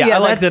 Donato's. But Yeah, I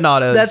like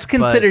Donato's. That's but-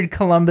 considered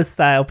Columbus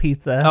style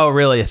pizza. Oh,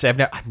 really? See,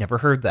 I've never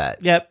heard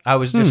that. Yep. I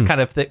was just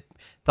kind of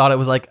thought it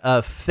was like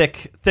a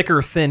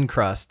thicker, thin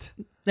crust.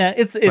 Yeah,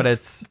 it's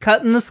it's-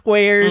 cut in the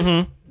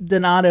squares.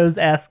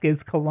 Donato's-esque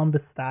is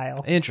Columbus style.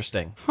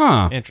 Interesting.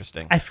 Huh.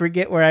 Interesting. I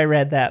forget where I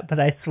read that, but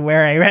I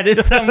swear I read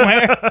it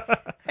somewhere.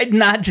 I'm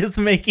not just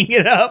making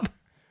it up.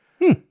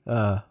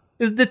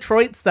 There's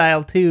Detroit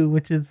style too,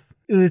 which is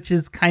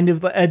kind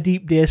of a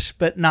deep dish,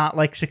 but not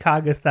like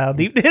Chicago style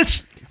deep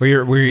dish. Where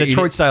you're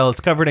Detroit style, it's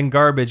covered in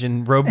garbage,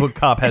 and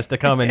RoboCop has to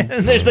come and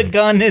And there's a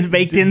gun that's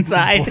baked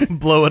inside.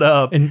 blow it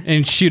up.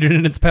 and shoot it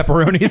in its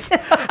pepperonis.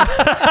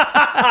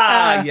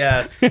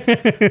 Yes.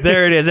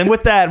 There it is. And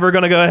with that, we're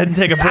going to go ahead and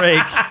take a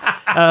break.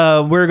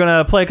 We're going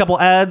to play a couple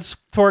ads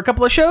for a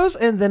couple of shows,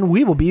 and then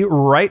we will be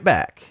right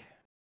back.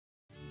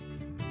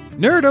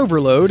 Nerd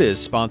Overload is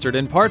sponsored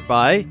in part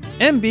by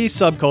MB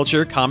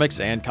Subculture Comics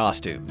and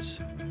Costumes.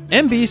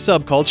 MB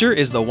Subculture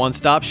is the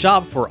one-stop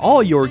shop for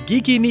all your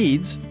geeky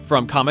needs,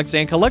 from comics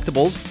and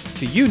collectibles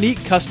to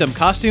unique custom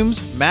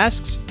costumes,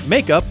 masks,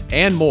 makeup,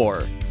 and more.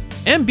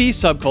 MB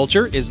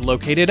Subculture is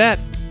located at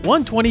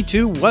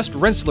 122 West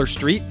Rensselaer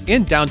Street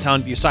in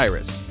downtown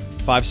Bucyrus,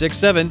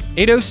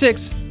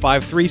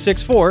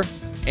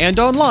 567-806-5364, and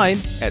online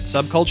at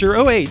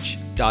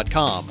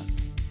subcultureoh.com.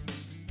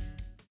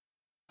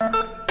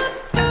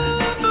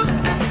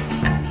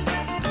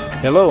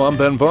 Hello, I'm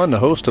Ben Vaughn, the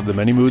host of The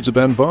Many Moods of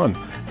Ben Vaughn,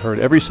 heard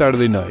every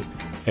Saturday night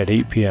at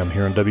 8 p.m.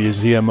 here on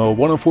WZMO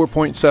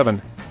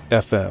 104.7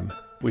 FM.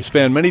 We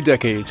span many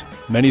decades,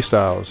 many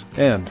styles,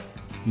 and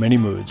many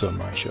moods on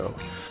my show.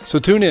 So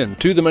tune in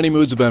to The Many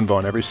Moods of Ben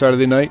Vaughn every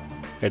Saturday night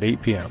at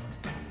 8 p.m.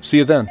 See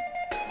you then.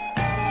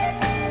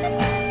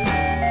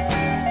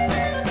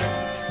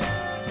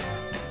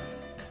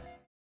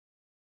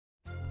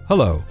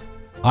 Hello,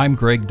 I'm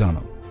Greg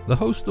Dunham, the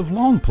host of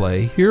Long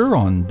Play here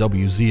on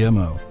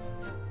WZMO.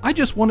 I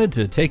just wanted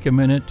to take a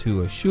minute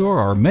to assure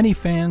our many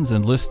fans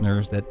and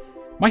listeners that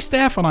my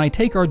staff and I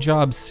take our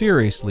job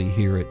seriously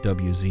here at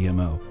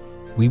WZMO.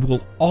 We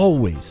will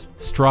always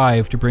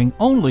strive to bring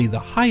only the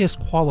highest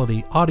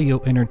quality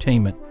audio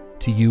entertainment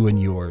to you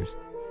and yours.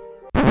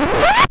 Who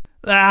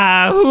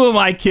am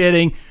I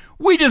kidding?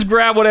 We just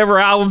grab whatever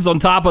album's on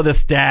top of the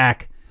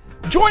stack.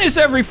 Join us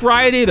every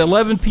Friday at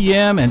 11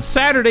 p.m. and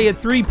Saturday at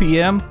 3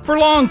 p.m. for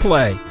Long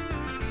Play.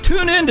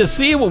 Tune in to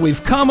see what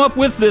we've come up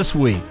with this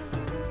week.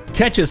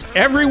 Catch us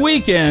every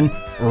weekend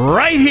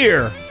right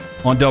here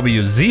on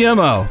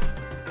WZMO.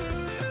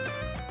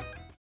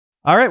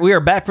 All right, we are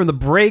back from the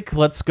break.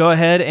 Let's go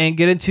ahead and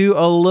get into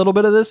a little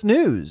bit of this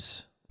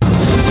news.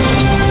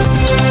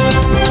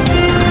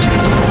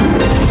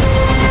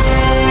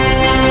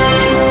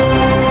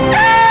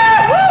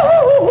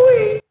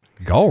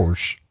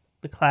 Gosh.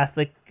 The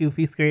classic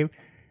goofy scream.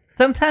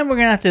 Sometime we're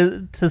gonna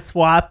have to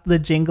swap the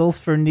jingles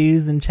for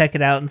news and check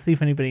it out and see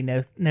if anybody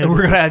knows.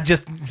 We're gonna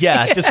just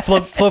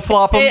flip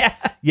flop them. Yeah.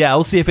 Yeah,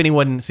 we'll see if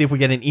we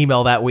get an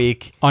email that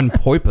week. On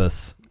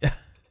Poipus.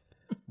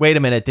 Wait a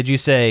minute, did you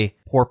say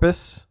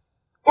porpoise?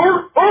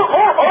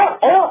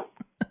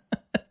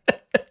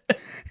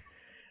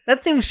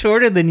 That seems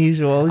shorter than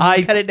usual. Did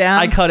you cut it down?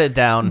 I cut it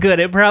down. Good.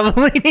 It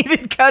probably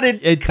needed cut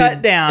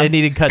down. It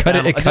needed cut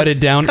down. Cut it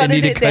down. cut It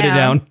needed it cut it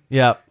down.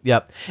 down.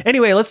 Yep.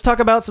 Anyway, let's talk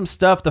about some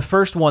stuff. The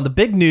first one, the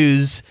big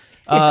news,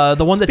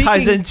 the one that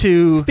ties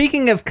into.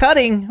 Speaking of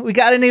cutting, we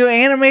got a new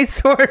anime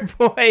sword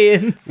boy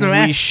in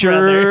Smash We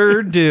sure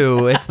Brothers.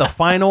 do. It's the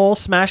final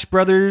Smash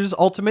Brothers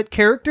Ultimate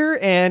character,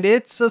 and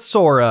it's a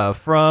Sora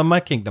from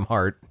Kingdom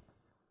Heart.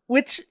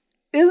 Which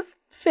is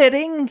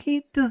fitting.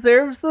 He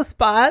deserves the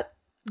spot.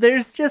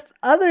 There's just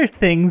other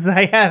things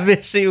I have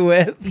issue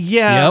with.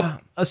 Yeah.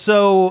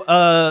 So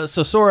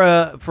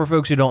Sora, for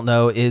folks who don't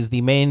know, is the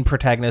main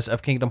protagonist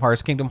of Kingdom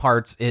Hearts. Kingdom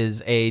Hearts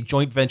is a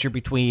joint venture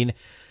between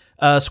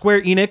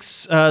Square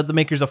Enix, the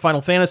makers of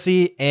Final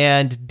Fantasy,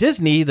 and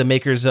Disney, the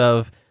makers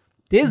of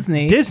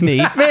Disney.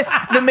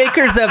 The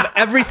makers of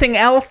everything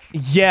else.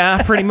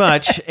 Yeah, pretty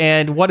much.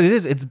 And what it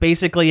is, it's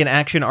basically an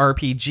action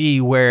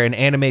RPG where an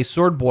anime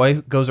sword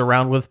boy goes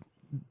around with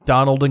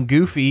Donald and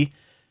Goofy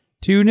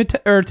To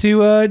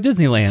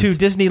Disneyland. to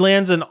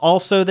Disneyland's, and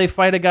also they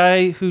fight a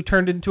guy who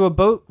turned into a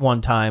boat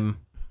one time.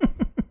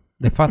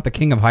 They fought the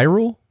King of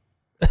Hyrule?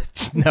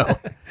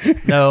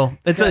 No.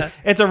 It's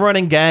a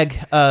running gag.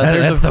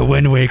 That's the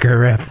Wind Waker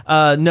riff.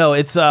 No,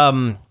 it's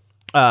Ansem.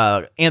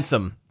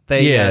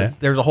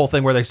 There's a whole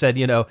thing where they said,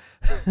 you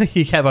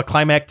have a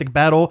climactic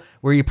battle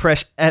where you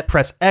press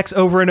X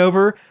over and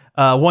over.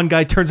 One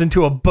guy turns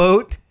into a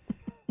boat.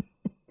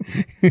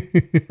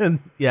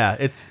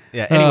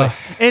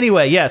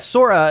 Anyway,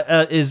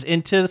 Sora is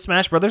into the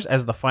Smash Brothers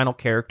as the final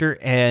character,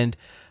 and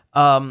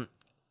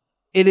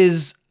it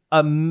is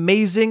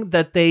amazing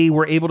that they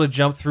were able to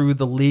jump through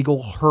the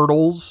legal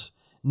hurdles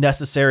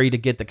necessary to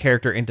get the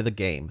character into the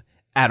game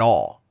at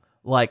all.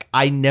 Like,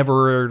 I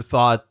never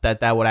thought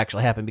that would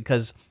actually happen,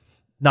 because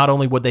not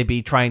only would they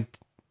be trying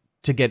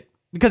to get,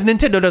 because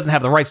Nintendo doesn't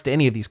have the rights to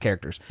any of these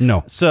characters.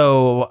 No.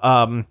 So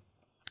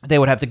they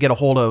would have to get a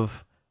hold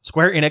of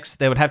Square Enix.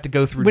 They would have to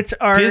go through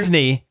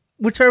Disney.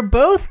 Which are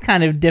both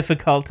kind of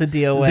difficult to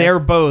deal with. They're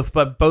both,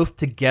 but both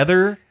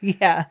together.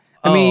 Yeah.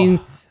 I mean,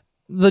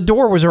 the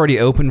door was already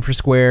open for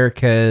Square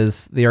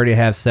because they already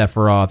have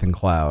Sephiroth and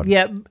Cloud.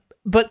 Yeah,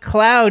 but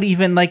Cloud,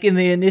 even like in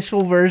the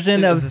initial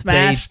version of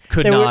Smash,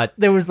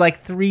 there was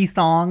like 3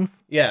 songs.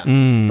 Yeah.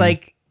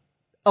 Like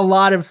a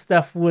lot of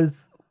stuff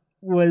was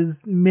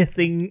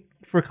missing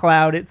for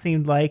Cloud, it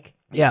seemed like.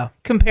 Yeah.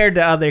 Compared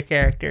to other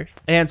characters.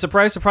 And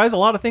surprise, surprise, a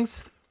lot of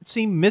things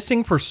seem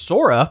missing for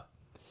Sora.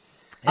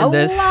 A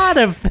lot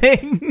of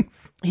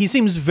things. He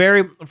seems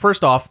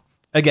first off,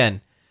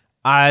 again,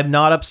 I'm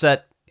not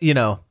upset. We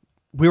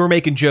were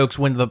making jokes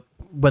when the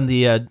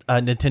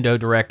Nintendo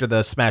Direct or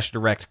the Smash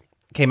Direct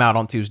came out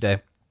on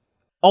Tuesday.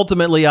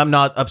 Ultimately, I'm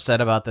not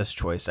upset about this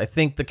choice. I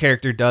think the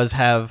character does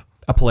have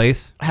a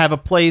place.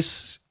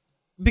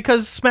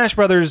 Because Smash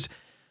Brothers,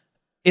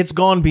 it's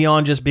gone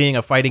beyond just being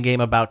a fighting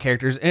game about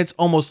characters, and it's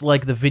almost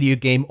like the video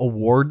game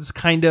awards,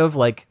 kind of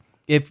like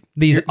if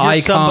these you're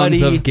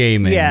icons of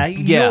gaming. Yeah,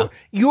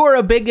 you're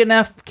a big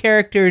enough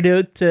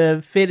character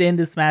to fit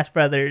into Smash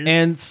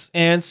Brothers,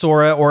 and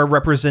Sora, or a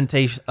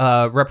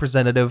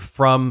representative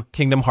from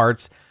Kingdom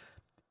Hearts,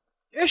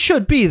 it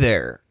should be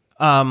there.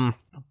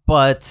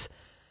 But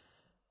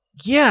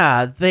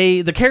yeah,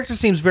 the character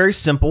seems very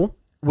simple,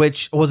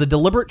 which was a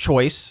deliberate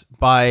choice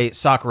by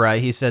Sakurai.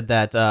 He said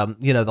that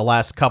the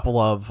last couple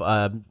of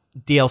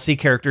DLC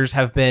characters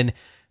have been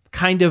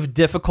kind of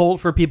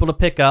difficult for people to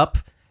pick up,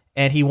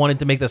 and he wanted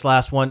to make this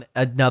last one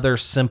another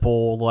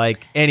simple,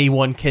 like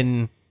anyone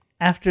can.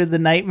 After the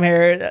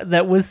nightmare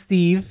that was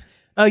Steve.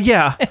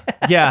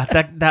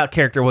 That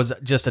character was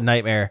just a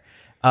nightmare.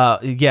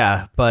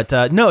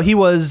 But no, he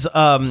was.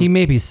 He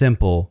may be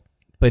simple,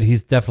 but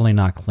he's definitely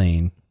not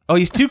clean. Oh,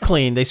 he's too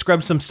clean. They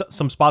scrubbed some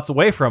spots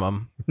away from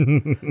him.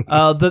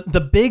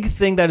 The big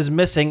thing that is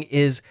missing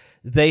is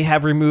they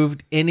have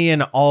removed any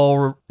and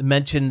all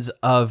mentions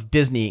of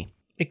Disney.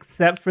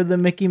 Except for the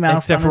Mickey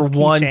Mouse. Except for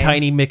one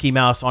tiny Mickey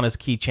Mouse on his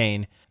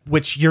keychain,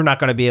 which you're not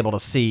going to be able to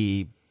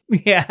see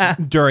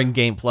during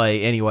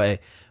gameplay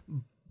anyway.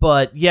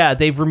 But yeah,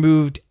 they've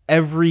removed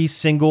every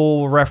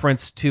single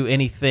reference to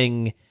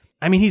anything.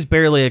 I mean, he's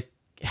barely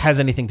has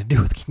anything to do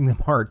with Kingdom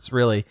Hearts,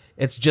 really.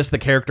 It's just the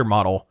character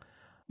model.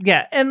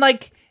 Yeah, and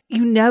like,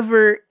 you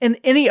never, in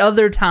any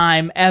other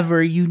time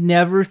ever, you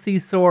never see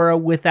Sora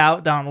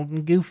without Donald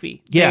and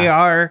Goofy. Yeah. They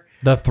are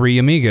the 3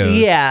 amigos.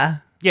 Yeah.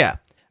 Yeah.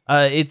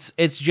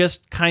 It's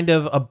just kind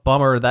of a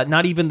bummer that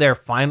not even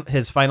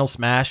his final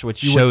Smash,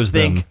 which you would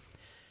think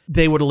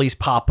they would at least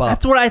pop up.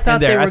 That's what I thought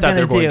they were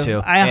going to do.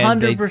 I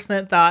And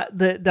 100% thought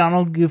that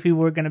Donald and Goofy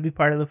were going to be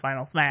part of the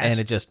final Smash. And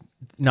it just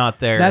not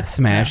there. That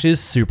Smash is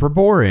super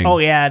boring. Oh,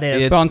 yeah, it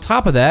is. But on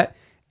top of that,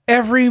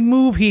 every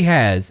move he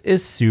has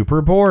is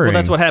super boring. Well,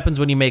 that's what happens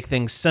when you make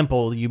things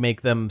simple. You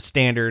make them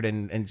standard,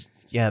 and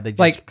they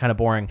just kind of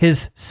boring.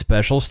 His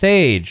special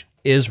stage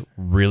is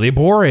really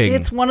boring.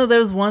 It's one of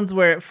those ones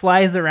where it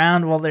flies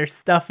around while there's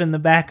stuff in the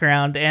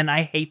background, and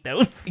I hate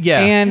those. Yeah.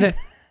 And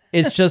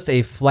it's just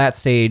a flat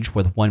stage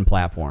with one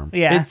platform.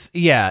 Yeah.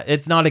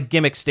 It's not a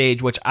gimmick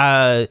stage, which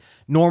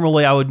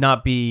normally I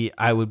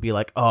would be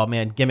like, oh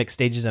man, gimmick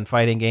stages in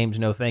fighting games,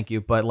 no thank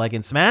you. But like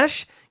in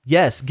Smash,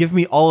 yes, give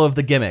me all of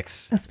the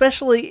gimmicks.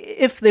 Especially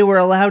if they were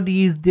allowed to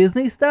use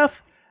Disney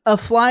stuff. A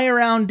fly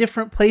around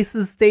different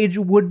places stage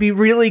would be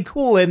really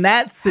cool in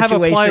that situation.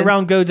 Have a fly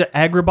around go to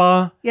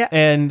Agrabah. Yeah.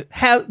 And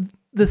have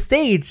the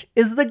stage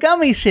is the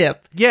gummy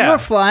ship. Yeah. You're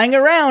flying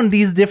around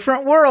these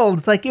different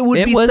worlds. Like, it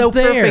would be so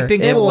perfect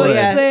and cool.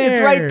 Yeah. It's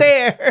right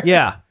there.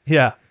 Yeah.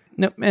 Yeah.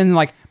 No, and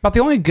like, but the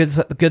only good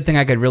thing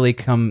I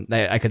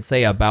could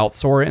say about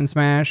Sora and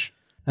Smash,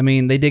 I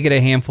mean, they did get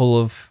a handful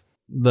of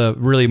the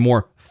really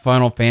more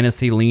Final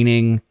Fantasy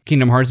leaning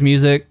Kingdom Hearts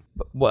music.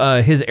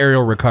 His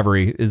aerial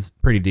recovery is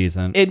pretty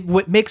decent. It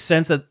makes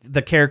sense that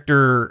the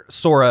character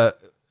Sora,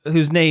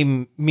 whose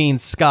name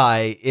means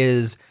sky,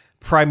 is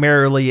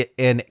primarily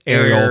an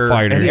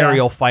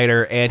aerial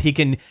fighter, and he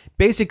can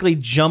basically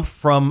jump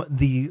from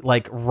the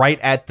right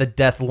at the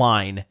death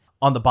line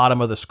on the bottom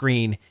of the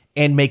screen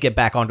and make it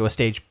back onto a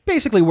stage,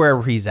 basically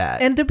wherever he's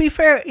at. And to be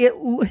fair,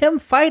 him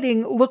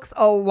fighting looks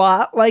a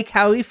lot like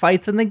how he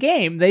fights in the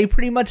game. They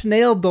pretty much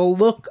nailed the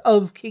look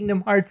of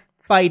Kingdom Hearts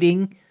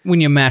fighting. When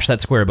you mash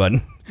that square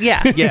button.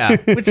 Yeah. Yeah.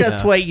 Which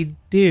that's what you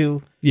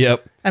do.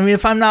 Yep. I mean,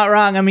 if I'm not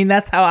wrong, I mean,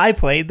 that's how I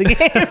played the game.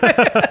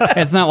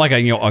 It's not like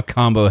a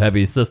combo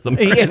heavy system.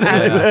 or anything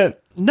like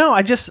that. No,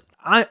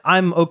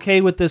 I'm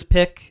okay with this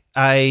pick.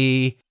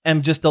 I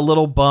am just a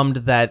little bummed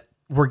that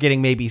we're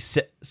getting maybe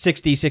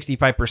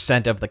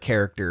 60-65% of the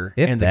character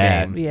If in the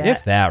that, game. Yeah.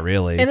 If that,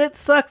 really. And it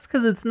sucks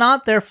because it's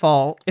not their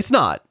fault. It's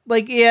not.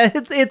 Like, yeah,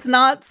 it's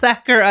not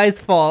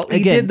Sakurai's fault. He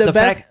Again, did the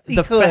best he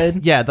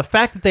could. the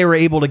fact that they were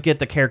able to get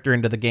the character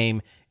into the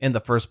game in the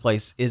first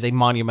place is a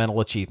monumental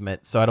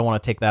achievement. So I don't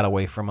want to take that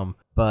away from them.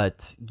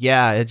 But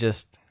yeah, it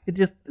just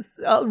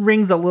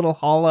rings a little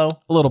hollow.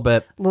 a little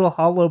bit. Little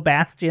hollow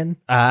bastion,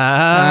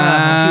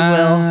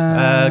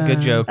 Ah, if you will.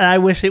 good joke. And I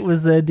wish it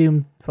was a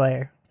Doom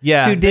Slayer.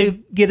 Yeah, Who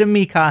did get a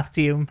me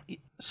costume.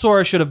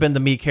 Sora should have been the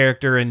me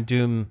character, and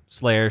Doom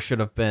Slayer should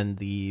have been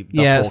the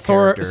yeah, full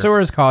character.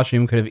 Sora's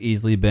costume could have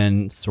easily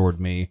been Sword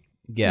Me.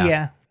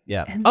 Yeah.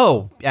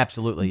 Oh,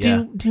 absolutely.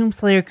 Yeah. Doom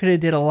Slayer could have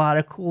did a lot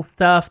of cool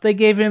stuff. They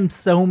gave him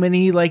so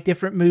many like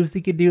different moves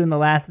he could do in the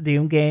last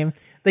Doom game.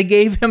 They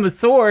gave him a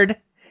sword.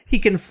 He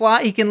can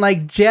fly. He can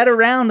like jet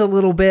around a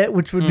little bit,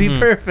 which would be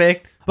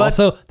perfect. But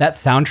Also, that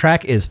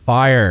soundtrack is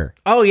fire.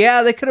 oh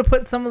yeah, they could have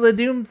put some of the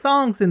Doom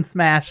songs in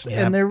Smash,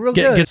 and they're real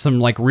good. Get some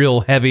like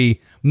real heavy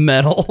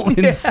metal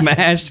in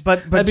Smash.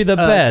 But That'd be the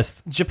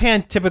best.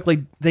 Japan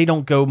typically they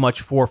don't go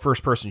much for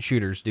first person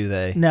shooters, do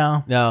they?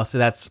 No. So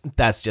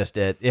that's just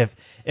it.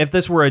 If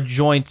this were a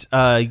joint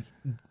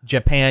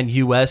Japan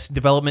US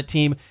development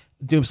team,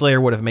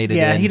 Doomslayer would have made it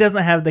Yeah, in. he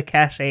doesn't have the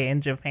cachet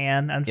in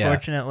Japan,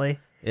 unfortunately.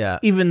 Yeah.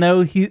 Even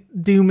though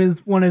Doom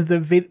is one of the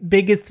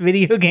biggest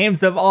video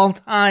games of all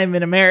time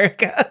in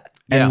America.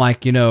 And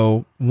like,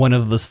 one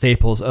of the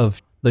staples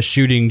of the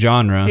shooting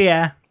genre.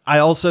 Yeah. I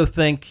also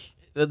think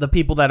the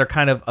people that are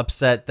kind of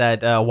upset that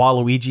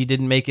Waluigi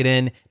didn't make it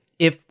in,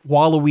 if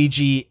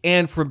Waluigi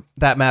and for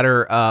that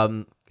matter,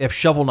 if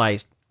Shovel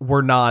Knight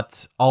were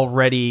not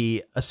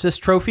already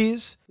assist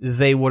trophies,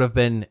 they would have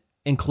been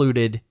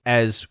included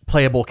as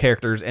playable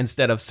characters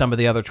instead of some of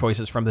the other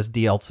choices from this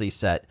DLC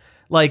set.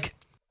 Like,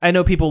 I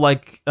know people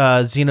like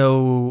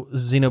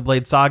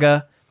Xenoblade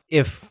Saga.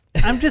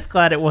 I'm just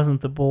glad it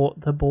wasn't the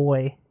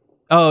boy.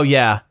 Oh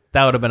yeah,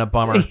 that would have been a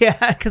bummer.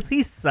 Yeah, because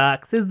he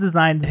sucks. His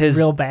design is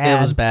real bad.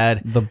 It was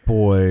bad. The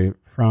boy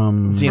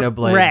from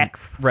Xenoblade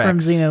Rex from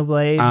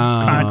Xenoblade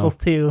Chronicles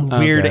 2.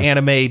 Weird Okay.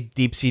 anime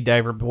deep sea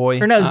diver boy.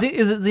 Or no, is it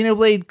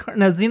Xenoblade?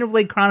 No,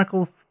 Xenoblade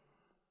Chronicles.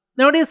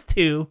 No, it is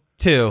 2.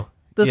 2.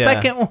 The Yeah.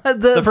 second one,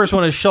 The first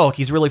one is Shulk.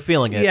 He's really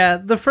feeling it. yeah,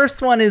 the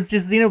first one is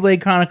just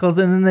Xenoblade Chronicles,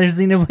 and then there's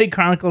Xenoblade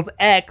Chronicles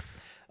X,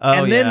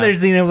 Oh, and then yeah.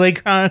 there's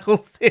Xenoblade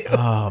Chronicles 2.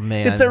 Oh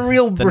man, It's a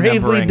real The Bravely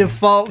numbering.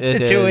 Default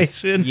It is.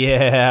 situation.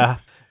 Yeah,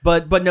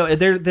 but no,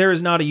 there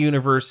is not a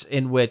universe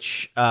in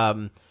which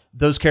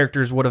those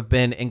characters would have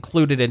been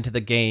included into the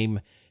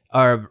game.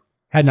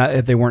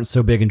 if they weren't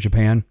so big in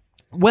Japan.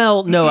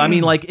 Well, no, I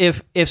mean like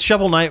if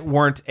Shovel Knight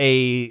weren't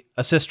a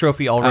assist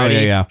trophy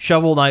already, yeah.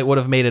 Shovel Knight would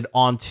have made it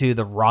onto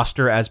the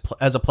roster as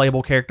a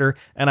playable character,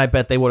 and I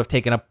bet they would have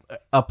taken up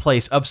a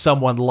place of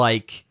someone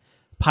like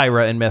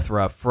Pyra and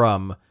Mithra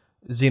from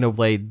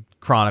Xenoblade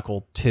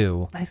Chronicle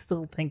 2. I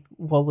still think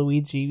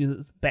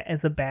Waluigi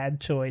is a bad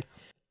choice.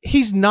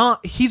 He's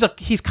not.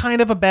 He's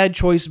kind of a bad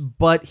choice,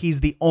 but he's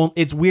the only.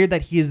 It's weird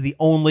that he is the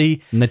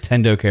only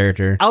Nintendo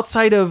character.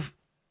 outside of.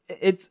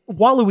 It's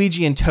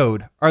Waluigi and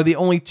Toad are the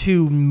only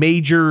two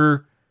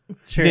major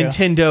It's true.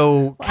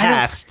 Nintendo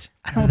cast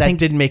I don't that think-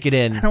 didn't make it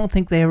in. I don't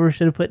think they ever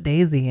should have put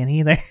Daisy in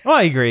either. Oh,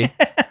 I agree.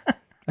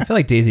 I feel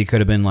like Daisy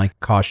could have been like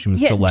costume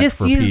select just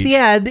for use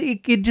Peach.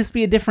 it could just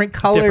be a different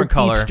color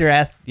color. Peach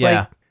dress.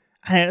 Yeah. Like,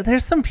 I don't know.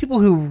 There's some people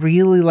who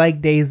really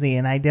like Daisy,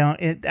 and I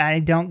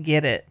don't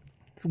get it.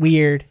 It's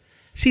weird.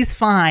 She's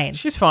fine,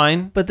 She's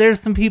fine. but there's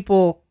some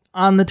people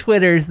on the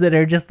Twitters that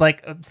are just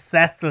like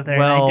obsessed with her.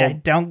 Well- and I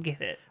don't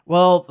get it.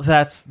 Well,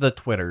 that's the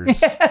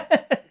Twitters.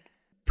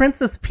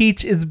 Princess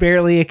Peach is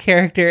barely a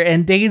character,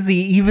 and Daisy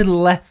even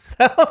less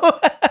so.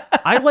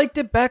 I liked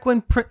it back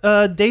when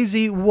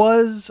Daisy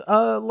was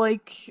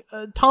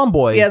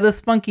tomboy. Yeah, the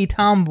spunky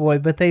tomboy,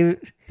 but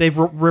They've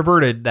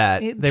reverted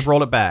that. They've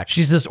rolled it back.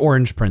 She's just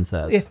Orange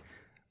Princess. Yeah.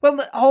 Well,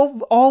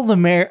 all the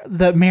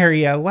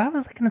Mario. Why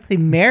was I going to say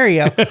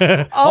Mario?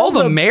 All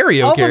the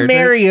Mario all characters. the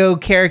Mario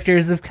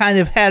characters have kind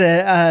of had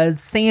a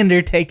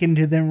sander taken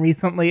to them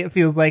recently. It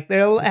feels like they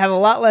have a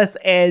lot less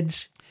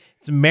edge.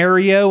 It's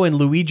Mario and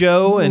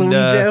Luigio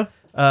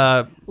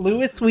and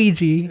Louis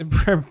Ouija,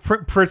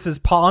 Princess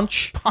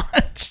Paunch.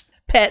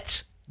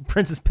 Petch.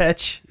 Princess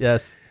Petch.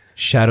 Yes.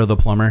 Shadow the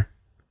Plumber.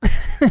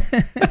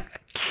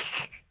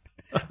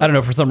 I don't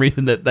know, for some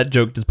reason that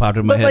joke just popped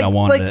in my head and I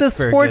wanted the it.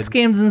 Very sports good.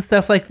 games and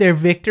stuff, like their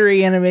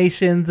victory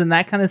animations and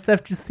that kind of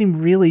stuff, just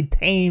seem really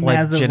tame Like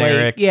as of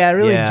generic. late. Yeah,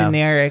 really Yeah.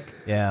 generic.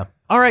 Yeah.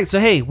 All right. So,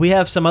 hey, we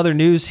have some other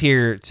news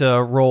here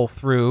to roll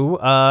through,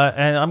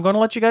 and I'm going to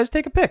let you guys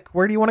take a pick.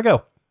 Where do you want to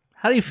go?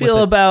 How do you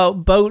feel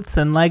about boats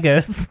and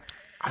Legos?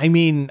 I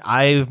mean,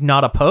 I'm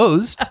not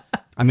opposed.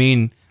 I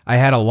mean, I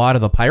had a lot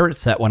of the pirate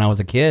set when I was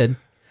a kid.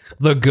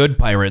 The good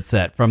pirate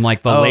set from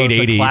like the late the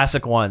 80s.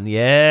 classic one.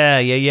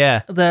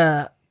 Yeah.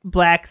 The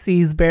Black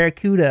Seas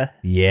Barracuda.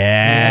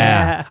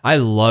 Yeah. I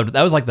loved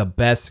that was like the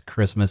best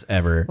Christmas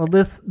ever. Well,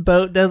 this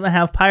boat doesn't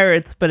have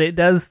pirates, but it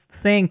does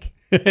sink.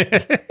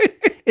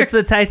 It's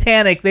the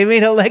Titanic. They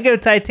made a Lego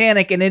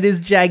Titanic, and it is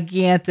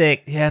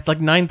gigantic. Yeah, it's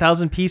like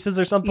 9,000 pieces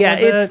or something Yeah,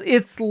 like that.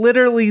 it's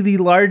literally the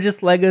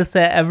largest Lego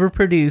set ever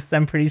produced.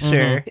 I'm pretty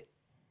sure.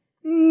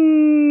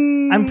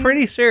 I'm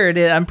pretty sure it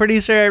is. I'm pretty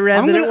sure I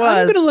read that it was.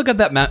 I'm gonna look at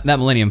that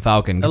Millennium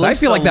Falcon because I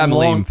feel like that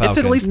Millennium Falcon. It's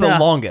at least the No.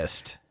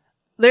 longest.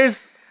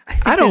 There's, I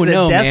think I don't there's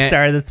know, a Death man.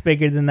 Star that's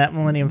bigger than that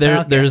Millennium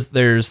Falcon. There's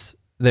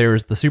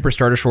the Super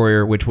Star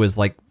Destroyer, which was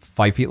like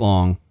 5 feet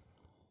long.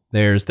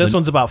 This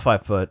one's about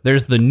 5 foot.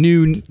 There's the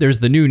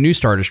new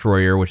Star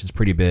Destroyer, which is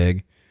pretty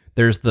big.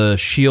 There's the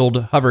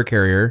Shield hover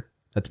carrier,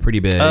 that's pretty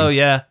big. Oh,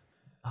 yeah.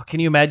 Oh,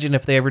 can you imagine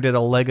if they ever did a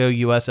Lego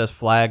USS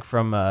Flag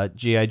from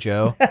G.I.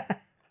 Joe?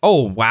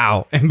 Oh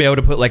wow! And be able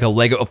to put like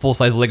a full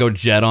size Lego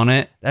jet on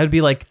it. That would be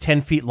like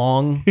 10 feet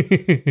long.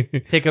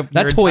 Take up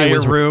your That toy entire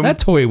was room. That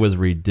toy was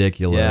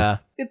ridiculous. Yeah.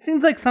 It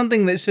seems like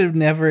something that should have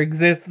never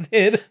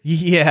existed.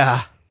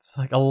 Yeah. It's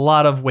like a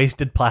lot of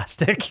wasted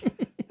plastic.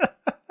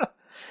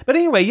 But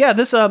anyway, yeah,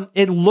 this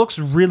it looks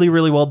really,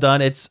 really well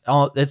done. It's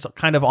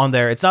kind of on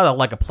there. It's not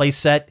like a play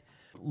set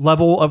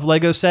level of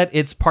Lego set.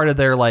 It's part of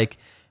their like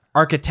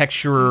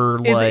architecture,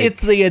 like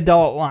It's the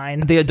adult line.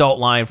 the adult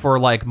line for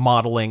like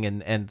modeling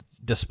and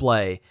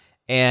display,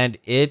 and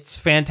it's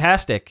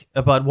fantastic.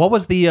 But what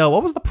was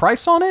the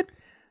price on it?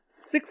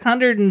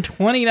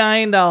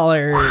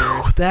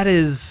 $629. That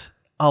is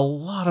a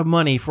lot of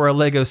money for a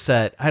Lego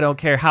set. I don't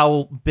care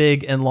how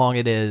big and long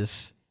it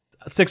is.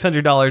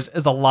 $600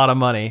 is a lot of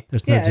money.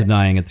 There's no Yeah.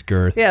 denying its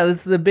girth. Yeah, this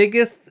is the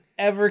biggest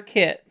ever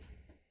kit.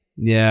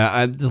 Yeah,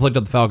 I just looked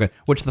up the Falcon,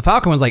 which the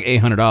Falcon was like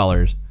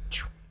 $800.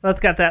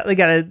 That's got that. They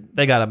got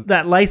They got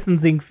that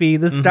licensing fee,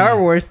 the Star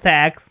Wars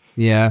tax.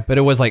 Yeah, but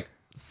it was like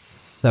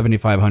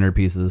 7,500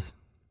 pieces.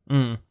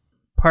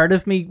 Part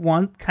of me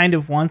kind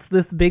of wants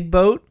this big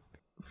boat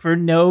for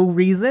no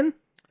reason,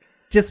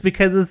 just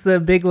because it's a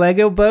big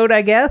Lego boat.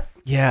 I guess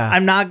yeah.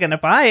 I'm not gonna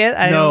buy it.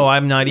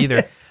 I'm not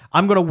either.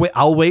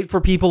 I'll wait for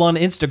people on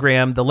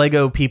Instagram, the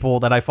Lego people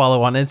that I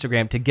follow on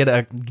Instagram, to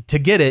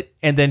get it,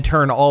 and then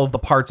turn all of the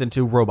parts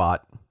into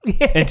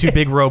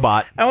big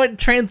robot. I want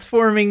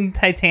transforming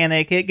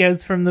Titanic. It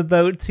goes from the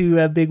boat to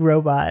a big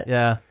robot.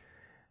 Yeah,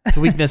 its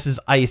weakness is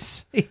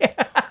ice.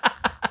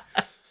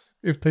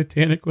 If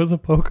Titanic was a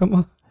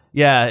Pokemon.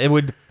 Yeah, it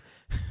would.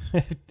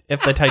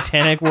 If the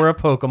Titanic were a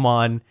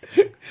Pokemon,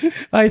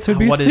 Ice would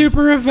be What is-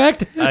 super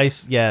effective.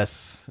 ice.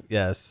 Yes.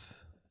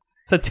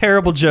 It's a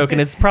terrible joke,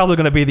 and it's probably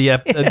going to be the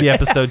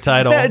episode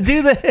title. No,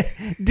 do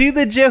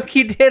the joke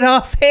you did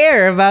off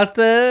air about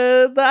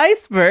the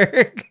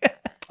iceberg.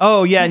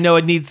 Oh yeah, no,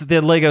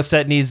 the Lego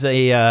set needs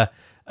a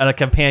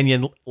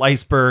companion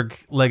iceberg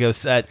Lego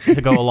set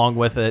to go along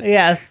with it.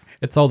 Yes,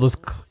 It's all those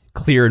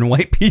clear and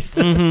white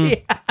pieces.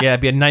 Yeah,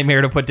 it'd be a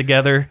nightmare to put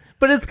together.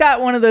 but it's got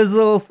one of those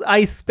little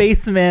ice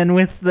spacemen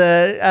with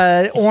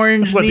the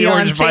orange With the neon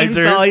orange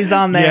visor. chainsaw. He's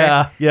on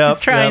there. Yeah, he's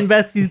trying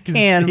best he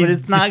can, but he's-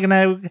 it's not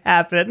gonna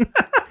happen.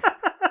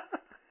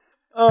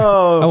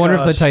 Oh, I wonder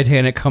if the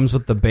Titanic comes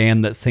with the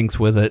band that syncs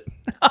with it.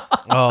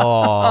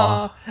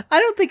 Oh, I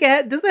don't think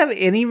does it have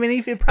any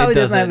minifig? It probably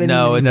doesn't have any.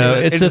 No, minifig. No,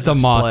 it's it's just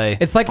a mod. display.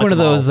 It's like one of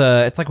those.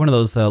 It's like one of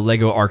those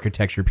Lego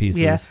architecture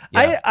pieces. Yeah.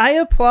 Yeah. I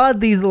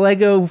applaud these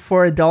Lego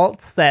for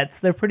adult sets.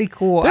 They're pretty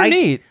cool. They're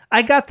neat.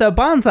 I got the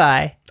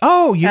bonsai.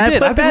 Oh, you and I did.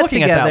 put I've been that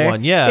looking together. at that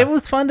one. Yeah, It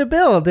was fun to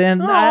build,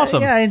 and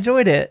awesome. I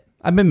enjoyed it.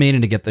 I've been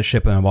meaning to get the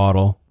ship in a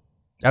bottle.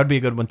 that would be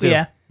a good one too.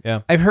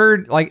 Yeah. I've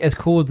heard like as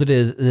cool as it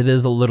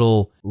is a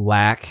little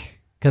lack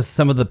because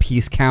some of the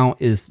piece count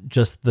is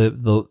just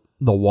the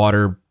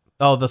water,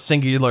 Oh, the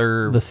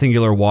singular. the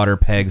singular water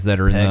pegs that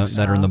are Pegs.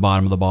 in the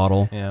bottom of the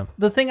bottle. Yeah.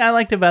 The thing I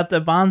liked about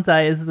the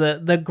bonsai is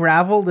the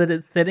gravel that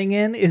it's sitting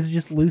in is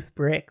just loose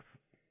bricks.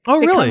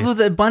 Oh, It really? comes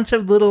with a bunch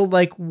of little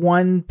like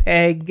one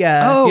peg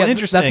Oh, Yeah,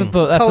 interesting.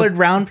 colored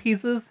round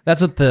pieces.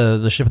 That's what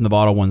the ship in the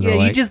bottle ones Yeah, are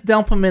like. you just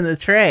dump them in the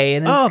tray,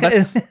 and Oh,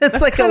 it's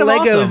that's like a kind of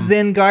Lego awesome.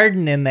 Zen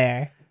garden in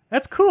there.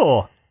 That's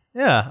cool.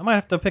 Yeah, I might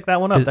have to pick that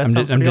one up. That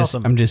sounds pretty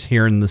awesome. I'm just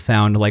hearing the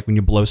sound like when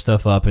you blow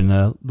stuff up in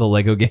the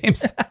Lego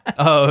games.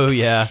 Oh,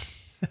 yeah.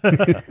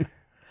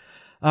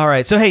 All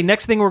right. So, hey,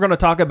 next thing we're going to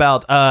talk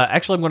about,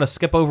 actually, I'm going to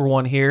skip over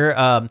one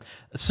here.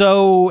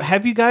 So,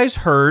 have you guys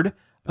heard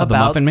The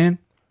about Muffin Man.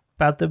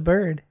 About the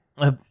bird.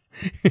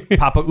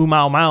 Papa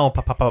Umau Mau,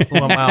 Papa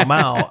Umau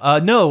Mau?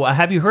 No,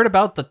 have you heard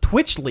about the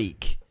Twitch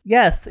leak?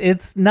 Yes,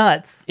 it's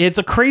nuts. It's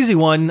a crazy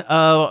one.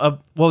 What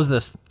was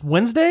this?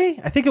 Wednesday?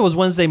 I think it was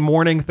Thursday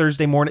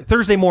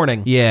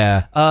morning.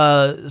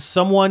 Yeah.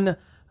 Someone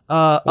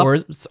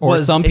Or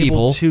was some able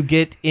people. to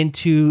get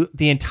into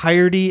the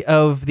entirety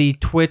of the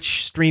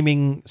Twitch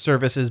streaming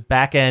services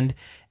back end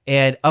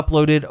and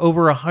uploaded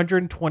over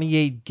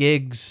 128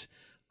 gigs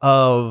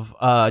of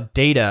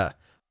data.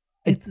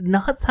 It's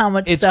nuts how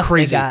much It's stuff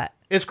crazy. they got.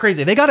 It's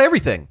crazy. They got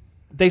everything.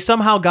 They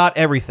somehow got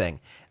everything,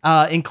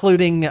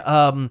 including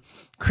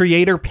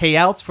creator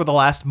payouts for the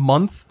last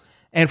month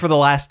And for the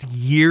last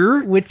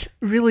year, which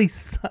really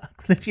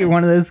sucks if you're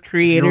one of those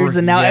creators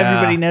and now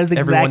everybody knows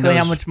everyone exactly how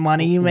knows much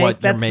money you make.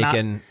 what you're That's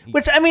making.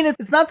 which, I mean,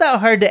 it's not that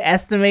hard to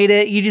estimate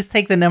it. You just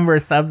take the number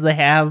of subs they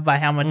have by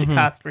how much it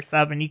costs per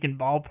sub, and you can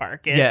ballpark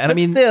it. Yeah, and But I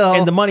mean, still,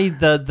 and the money,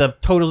 the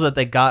totals that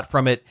they got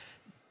from it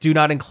do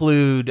not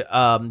include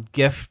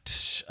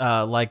gift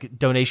like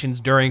donations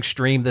during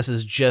stream. This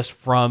is just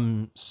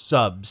from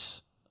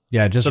subs.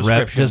 Yeah, just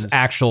Subscriptions. just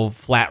actual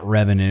flat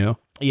revenue.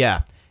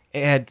 Yeah,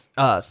 and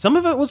some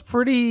of it was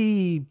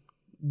pretty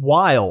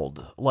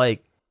wild.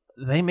 Like,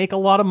 they make a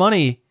lot of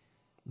money,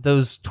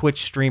 those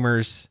Twitch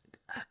streamers.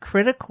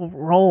 Critical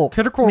Role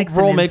makes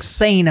an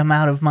insane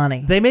amount of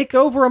money. They make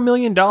over $1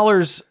 million.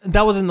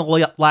 That was in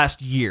the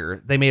last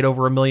year. They made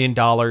over $1 million.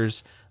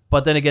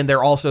 But then again,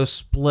 they're also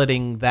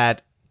splitting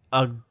that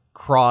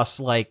across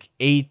like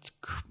 8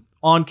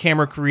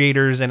 on-camera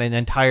creators and an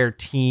entire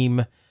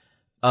team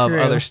of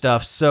other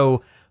stuff.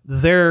 So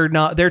their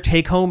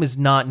take home is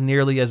not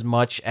nearly as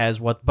much as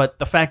but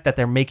the fact that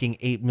they're making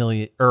 $8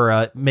 million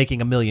or making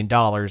 $1 million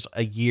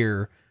a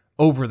year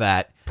over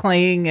that,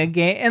 playing a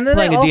game, and then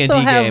Playing they a also D&D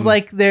have game.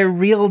 like their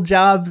real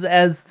jobs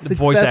as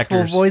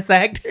successful voice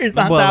actors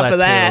on top of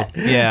that.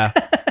 too.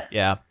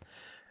 Yeah.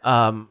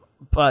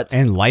 But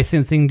And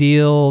licensing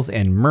deals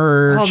and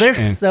merch. Oh, there's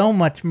and so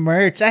much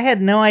merch. I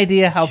had no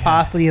idea how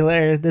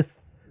popular this.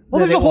 well,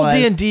 that there's a it whole was.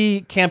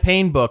 D&D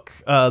campaign book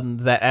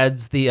that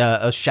adds the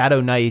a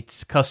Shadow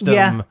Knight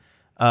custom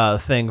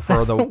thing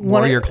for the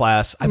warrior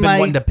class. I've been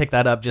wanting to pick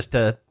that up just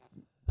to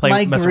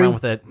mess around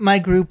with it. My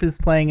group is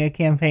playing a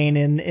campaign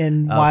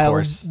in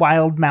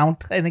Wild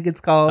Mount, I think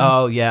it's called.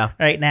 Oh yeah,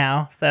 right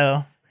now.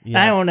 So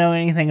Yeah. I don't know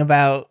anything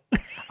about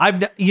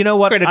you know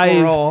what?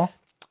 Critical Role.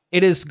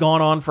 It has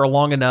gone on for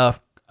long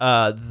enough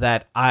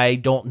that I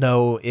don't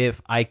know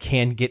if I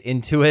can get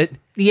into it.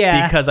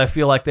 Yeah. Because I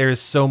feel like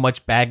there's so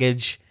much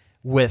baggage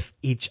with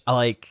each,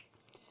 like,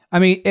 I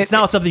mean, it's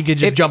not something you can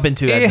just jump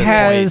into at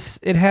this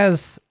point. It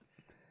has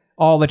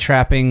all the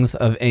trappings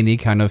of any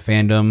kind of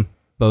fandom,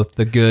 both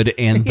the good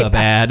and the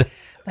bad.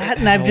 That,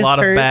 and I've A just lot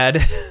heard, of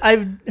bad.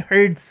 I've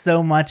heard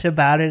so much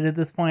about it at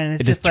this point. And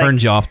it's It just like,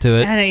 turns you off to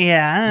it. I don't know.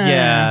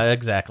 Yeah,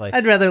 exactly.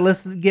 I'd rather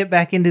get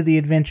back into the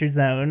Adventure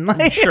Zone.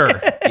 Like,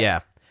 Sure, yeah.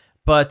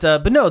 But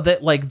no,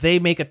 that like they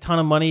make a ton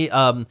of money. It's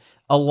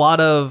a lot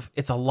of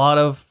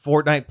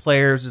Fortnite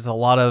players. There's a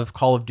lot of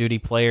Call of Duty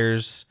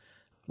players.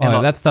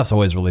 Oh, that stuff's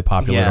always really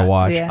popular to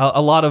watch. Yeah.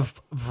 A lot of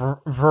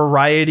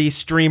variety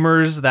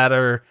streamers that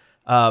are,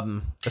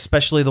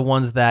 especially the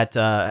ones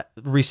that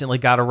recently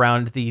got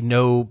around the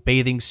no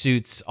bathing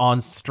suits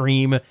on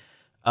stream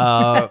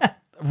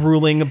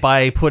ruling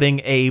by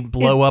putting a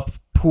blow up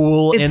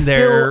pool it's in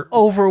still their.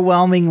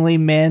 overwhelmingly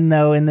men,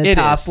 though, in the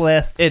top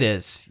list. It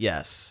is,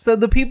 yes. So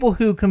the people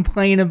who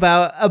complain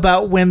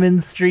about women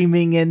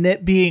streaming and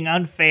it being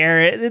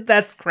unfair,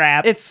 that's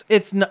crap.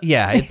 It's not.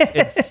 Yeah,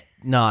 it's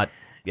not.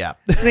 Yeah.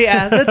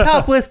 Yeah, the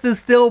top list is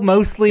still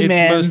mostly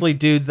men. It's mostly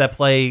dudes that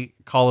play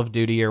Call of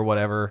Duty or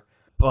whatever.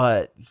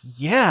 But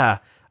yeah,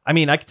 I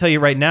mean, I can tell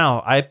you right now,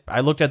 I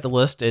looked at the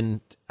list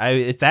and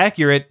it's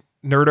accurate.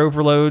 Nerd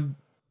Overload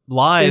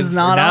Live Is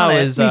not now on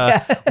it. is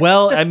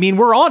well, I mean,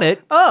 we're on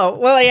it. Oh,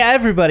 well, yeah,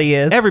 everybody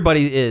is.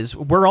 Everybody is.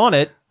 We're on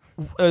it.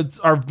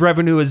 Our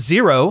revenue is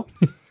 0.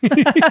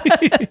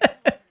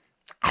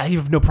 I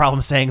have no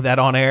problem saying that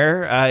on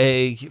air.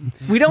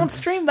 We don't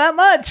stream that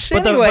much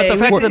But the anyway.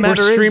 fact of the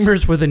matter We're is,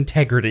 streamers with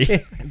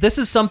integrity. this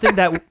is something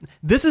that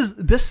this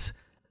is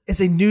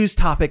a news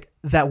topic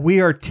that we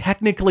are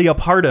technically a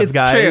part of, It's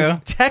guys.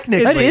 true.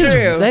 Technically, It's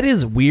true. That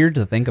is weird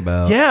to think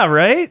about. Yeah,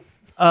 right.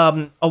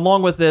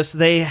 Along with this,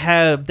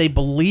 they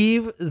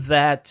believe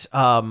that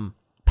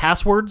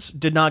passwords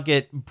did not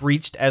get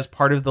breached as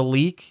part of the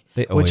leak,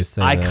 They always which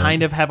say I that.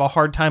 kind of have a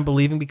hard time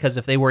believing, because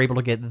if they were able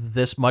to get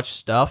this much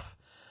stuff,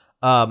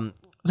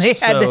 They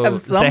had to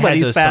have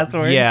somebody's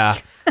password. Yeah.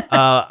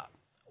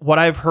 What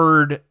I've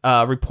heard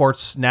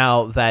reports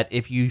now that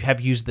if you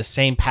have used the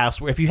same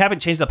password, if you haven't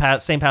changed the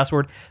same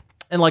password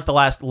in like the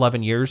last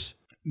 11 years,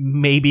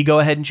 maybe go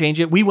ahead and change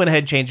it. We went ahead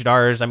and changed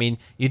ours. I mean,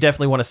 you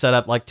definitely want to set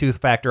up like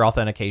two-factor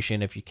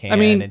authentication if you can,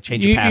 and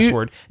change your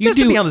password just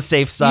to be on the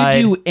safe side.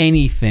 You do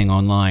anything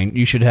online,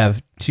 you should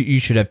have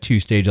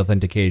two-stage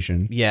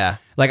authentication. Yeah.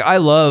 Like, I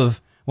love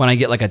when I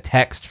get like a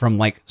text from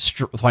like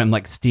from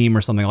like Steam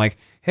or something, like,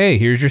 "Hey,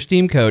 here's your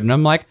Steam code," and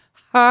I'm like,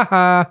 "Ha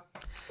ha."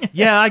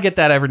 Yeah, I get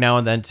that every now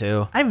and then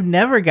too. I've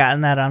never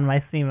gotten that on my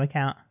Steam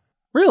account.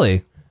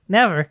 Really?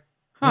 Never.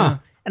 Huh.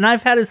 And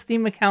I've had a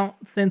Steam account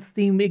since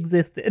Steam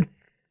existed.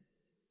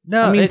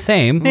 No, I mean,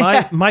 same.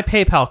 My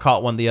PayPal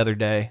caught one the other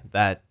day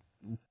that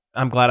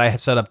I'm glad I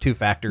set up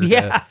two-factor.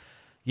 Yeah.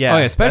 Yeah. Oh,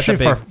 yeah, especially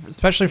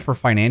that's for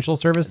financial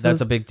services.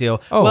 That's a big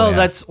deal. Oh, well, yeah.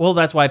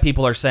 that's why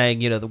people are saying,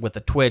 with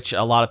the Twitch,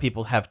 a lot of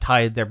people have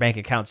tied their bank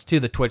accounts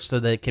to the Twitch so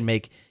they can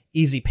make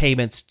easy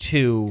payments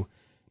to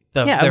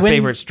their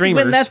favorite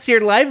streamers. When that's your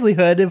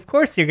livelihood, of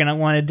course you're going to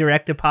want a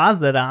direct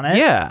deposit on it.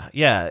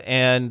 Yeah,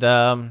 and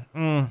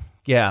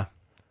yeah.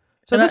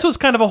 So this was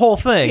kind of a whole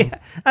thing. Yeah.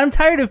 I'm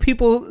tired of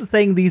people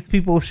saying these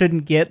people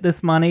shouldn't get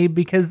this money,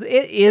 because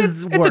it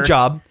is It's a work.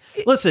 job.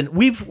 Listen,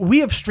 we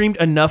have streamed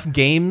enough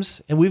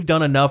games and we've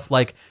done enough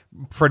like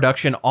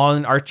production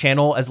on our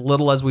channel, as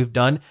little as we've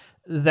done,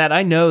 that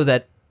I know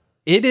that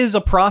it is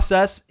a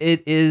process.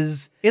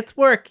 It's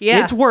work.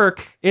 Yeah. It's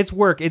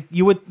work.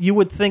 You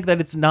would think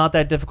that it's not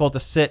that difficult to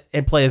sit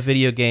and play a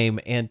video game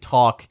and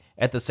talk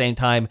at the same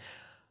time.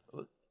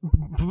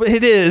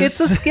 It is. It's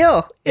a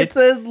skill. It's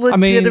a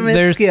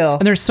legitimate skill.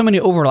 And there's so many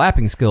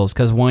overlapping skills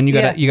because one, you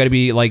gotta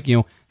be like,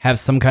 have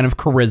some kind of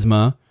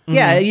charisma.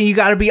 Yeah, you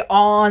got to be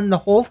on the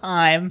whole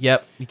time.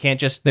 Yep, you can't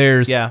just.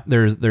 There's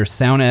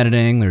sound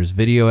editing. There's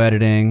video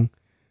editing.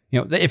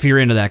 If you're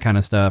into that kind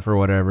of stuff or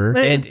whatever,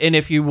 and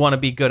if you want to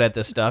be good at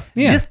this stuff,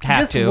 just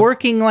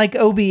working like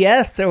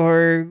OBS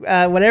or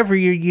whatever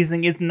you're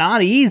using, it's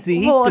not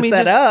easy to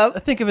set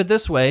up. Think of it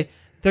this way: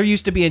 there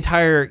used to be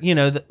entire,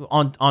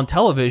 on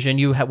television,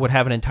 you would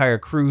have an entire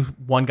crew.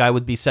 One guy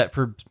would be set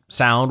for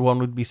sound, one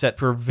would be set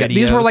for video.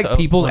 These were like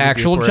people's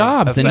actual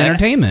jobs in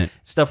entertainment,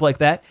 stuff like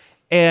that.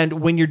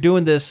 And when you're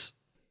doing this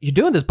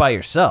by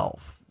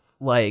yourself.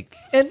 Like,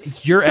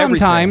 you're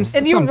sometimes,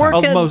 everything. And you're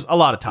working a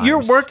lot of times.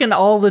 You're working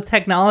all the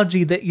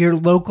technology that your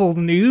local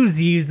news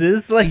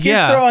uses. Like,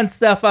 you're throwing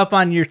stuff up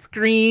on your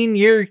screen.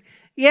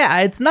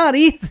 It's not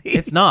easy.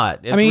 It's not.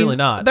 It's really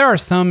not. There are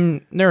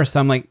some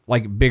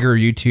like bigger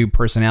YouTube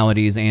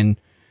personalities and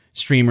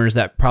streamers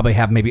that probably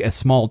have maybe a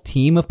small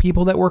team of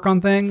people that work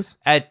on things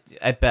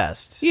at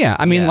best. Yeah,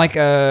 I mean, like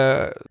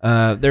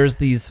there's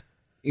these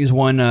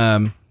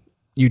one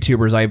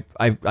YouTubers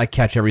I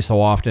catch every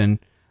so often.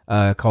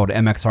 Called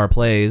MXR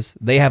Plays.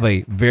 They have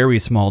a very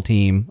small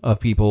team of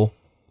people,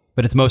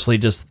 but it's mostly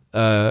just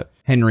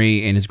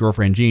Henry and his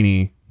girlfriend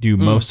Jeannie do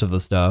most of the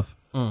stuff.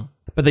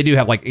 But they do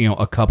have like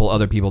a couple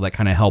other people that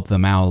kind of help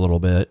them out a little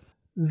bit.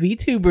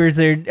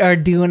 VTubers are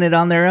doing it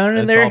on their own,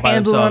 and they're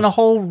handling a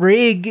whole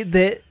rig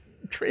that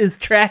is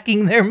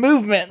tracking their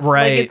movement.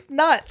 Right, like, it's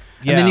nuts.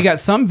 Yeah. And then you got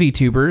some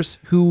VTubers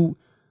who,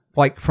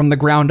 like from the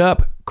ground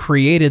up,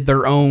 created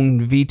their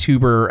own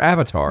VTuber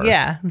avatar.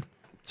 Yeah.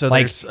 So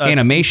like there's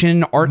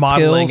animation, art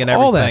skills, and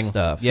all that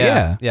stuff.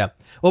 Yeah.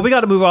 Well, we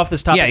got to move off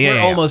this topic.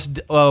 Yeah.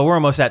 We're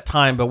almost at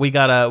time, but we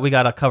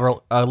gotta cover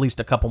at least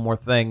a couple more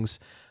things.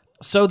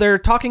 So they're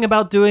talking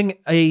about doing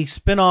a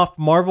spin-off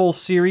Marvel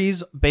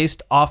series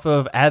based off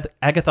of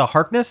Agatha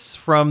Harkness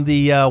from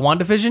the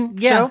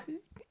WandaVision show.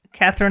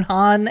 Catherine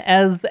Hahn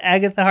as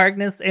Agatha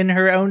Harkness in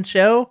her own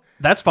show.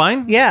 That's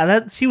fine.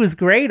 Yeah, she was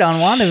great on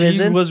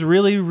WandaVision. She was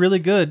really, really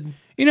good.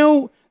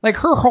 Like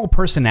her whole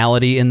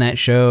personality in that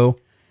show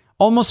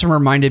almost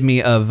reminded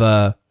me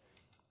of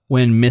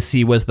when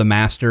Missy was the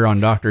Master on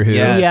Doctor Who.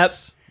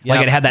 Yes. Yep.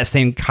 Like it had that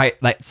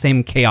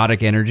same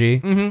chaotic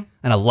energy, and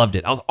I loved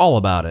it. I was all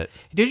about it.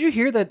 Did you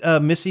hear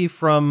that Missy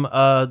from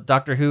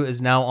Doctor Who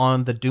is now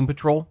on the Doom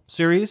Patrol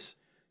series?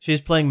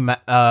 She's playing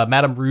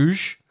Madame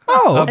Rouge.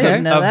 Oh, okay.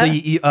 Of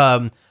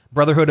the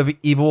Brotherhood of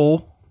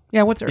Evil.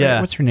 Yeah, what's her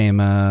name?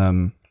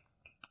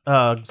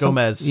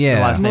 Gomez. Yeah,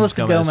 her last name's Melissa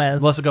Gomez.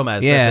 Melissa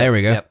Gomez. Yeah, that's there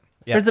we go.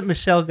 Yep. Or is it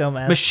Michelle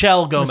Gomez?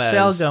 Michelle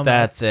Gomez.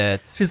 That's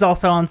it. She's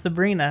also on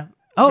Sabrina.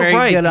 Oh, Very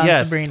right. good on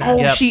Yes. Sabrina. Oh,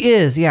 Yep. she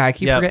is. Yeah, I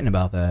keep forgetting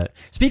about that.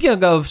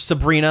 Speaking of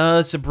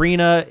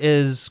Sabrina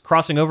is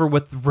crossing over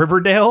with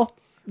Riverdale.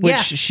 Which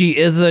she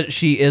is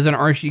an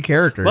Archie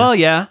character. Well,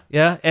 yeah.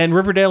 And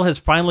Riverdale has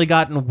finally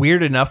gotten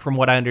weird enough, from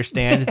what I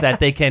understand, that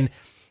they can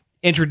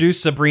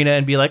introduce Sabrina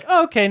and be like,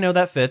 oh, okay, no,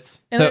 that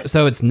fits.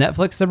 So it's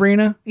Netflix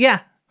Sabrina?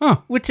 Yeah. Huh.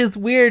 Which is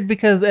weird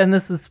because, and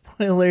this is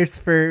spoilers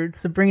for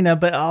Sabrina,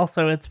 but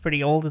also it's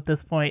pretty old at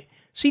this point.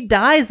 She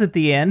dies at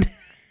the end.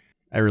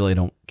 I really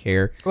don't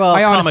care. Well,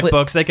 I comic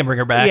books, they can bring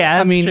her back. Yeah,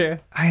 I mean, true.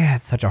 I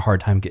had such a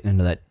hard time getting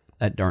into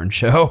that darn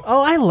show.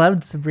 Oh, I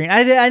loved Sabrina.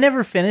 I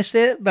never finished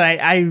it, but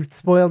I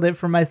spoiled it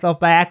for myself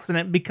by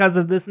accident because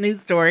of this news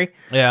story.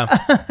 Yeah.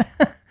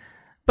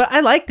 But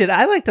I liked it.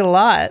 I liked it a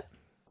lot.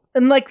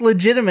 And like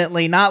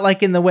legitimately, not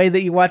like in the way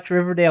that you watch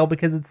Riverdale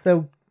because it's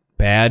so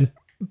Bad.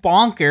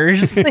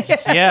 bonkers.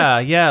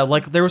 Yeah.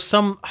 Like there's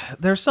some.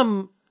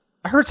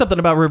 I heard something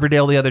about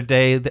Riverdale the other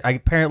day.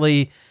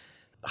 Apparently,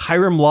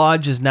 Hiram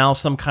Lodge is now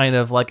some kind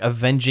of like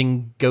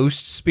avenging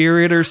ghost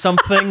spirit or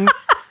something,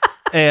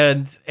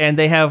 and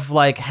they have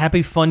like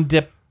Happy Fun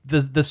Dip,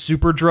 the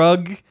super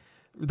drug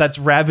that's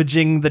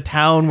ravaging the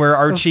town where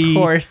Archie, Of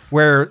course.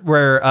 where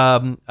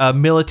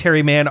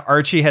military man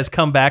Archie has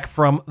come back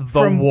from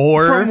the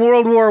war, from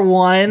World War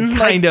One.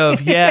 kind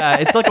of. Yeah,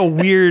 it's like a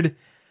weird.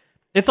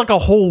 It's like a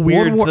whole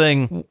weird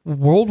thing.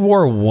 World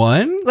War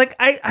One? Like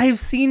I've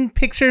seen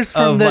pictures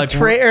from Of, the like,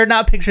 or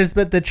not pictures,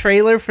 but the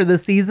trailer for the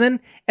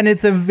season, and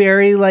it's a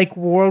very like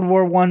World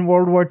War One,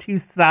 World War II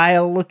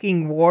style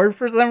looking war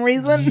for some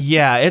reason.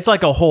 Yeah, it's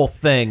like a whole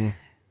thing.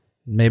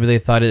 Maybe they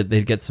thought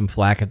they'd get some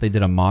flack if they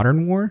did a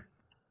modern war.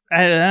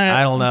 I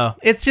don't know.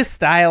 It's just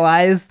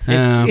stylized.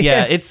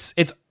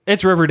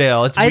 It's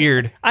Riverdale. It's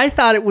weird. I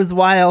thought it was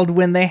wild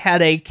when they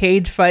had a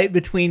cage fight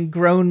between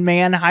grown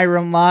man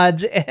Hiram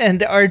Lodge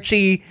and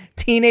Archie,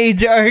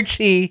 teenage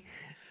Archie.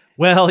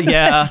 Well,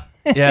 yeah,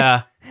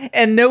 yeah.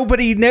 and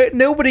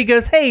nobody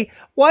goes, "Hey,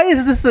 why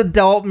is this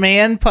adult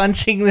man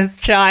punching this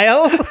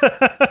child?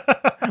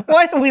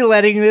 Why are we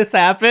letting this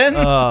happen?"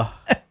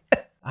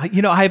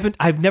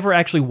 I've never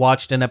actually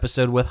watched an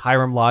episode with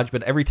Hiram Lodge,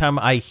 but every time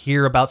I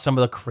hear about some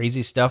of the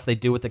crazy stuff they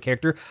do with the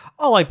character,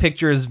 all I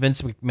picture is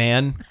Vince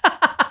McMahon.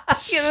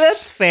 Yeah,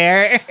 that's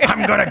fair.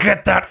 I'm gonna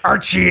get that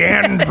Archie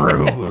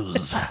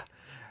Andrews.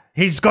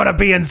 He's gonna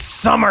be in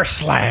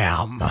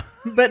SummerSlam.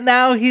 But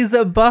now he's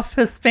a buff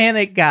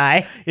Hispanic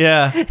guy.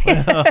 Yeah.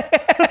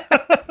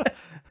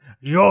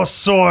 Yo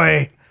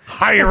soy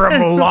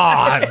Hiram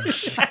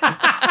Lodge.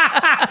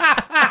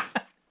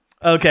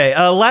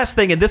 Okay, last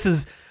thing, and this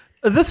is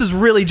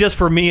really just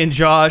for me and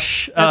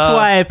Josh. That's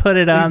why I put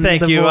it on.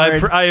 Thank the you.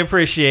 board. I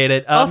appreciate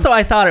it. Also,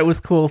 I thought it was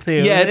cool too.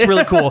 Yeah, it's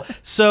really cool.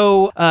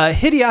 So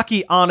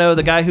Hideaki Anno,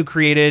 the guy who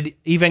created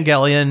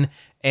Evangelion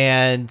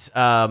and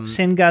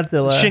Shin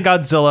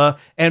Godzilla,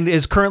 and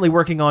is currently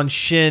working on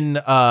Shin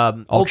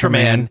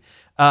Ultraman,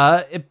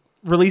 it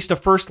released a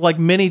first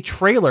mini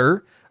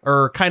trailer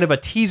or kind of a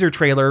teaser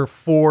trailer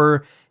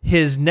for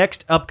his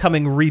next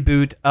upcoming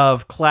reboot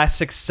of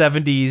classic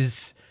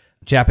 70s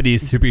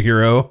Japanese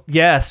superhero.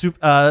 Yeah,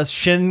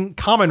 Shin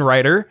Kamen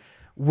Rider,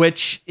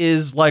 which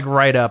is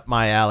right up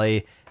my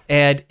alley.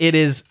 And it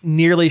is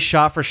nearly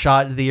shot for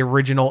shot the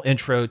original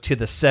intro to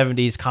the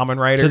 70s Kamen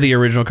Rider. To the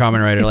original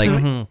Kamen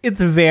Rider. It's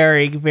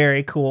very,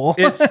 very cool.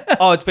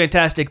 It's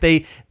fantastic.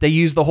 They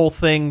use the whole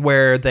thing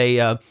where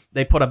they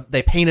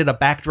painted a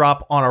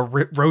backdrop on a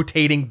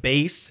rotating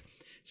base.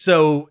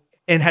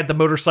 And had the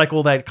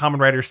motorcycle that Kamen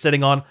Rider's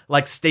sitting on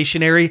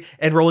stationary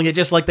and rolling it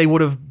just like they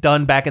would have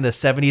done back in the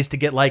 70s to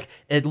get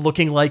it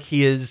looking like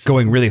he is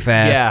going really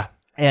fast. Yeah.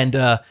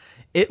 And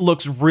it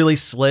looks really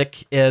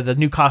slick. The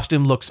new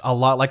costume looks a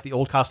lot like the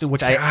old costume,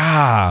 which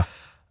I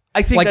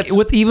think that's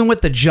even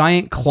with the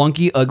giant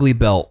clunky ugly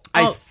belt.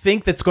 I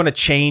think that's going to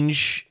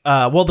change.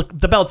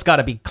 The belt's got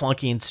to be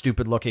clunky and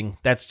stupid looking.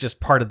 That's just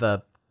part of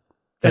the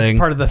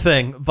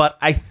thing. But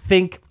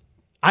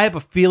I have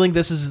a feeling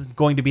this is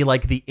going to be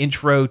the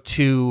intro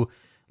to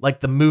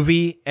the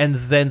movie, and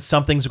then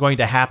something's going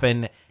to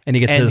happen, and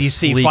you get the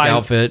sleek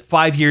outfit.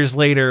 5 years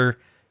later,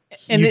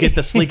 and you get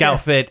the sleek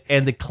outfit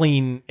and the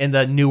clean and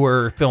the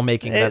newer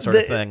filmmaking, that sort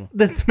of thing.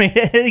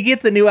 It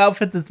gets a new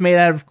outfit that's made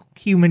out of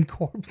human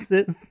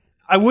corpses.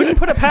 I wouldn't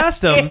put it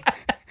past them.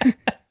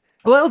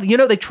 Well,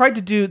 they tried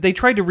to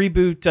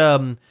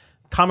reboot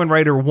Kamen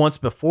Rider once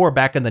before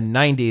back in the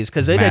 90s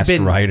because it had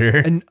been Rider.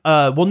 And,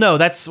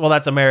 that's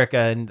America,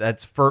 and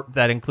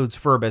that includes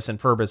Furbus,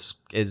 and Furbus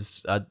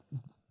is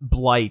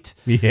Blight.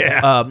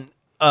 Yeah.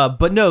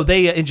 But no,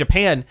 they in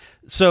Japan.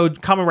 So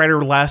Kamen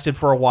Rider lasted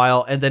for a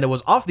while, and then it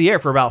was off the air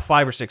for about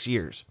 5 or 6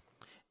 years,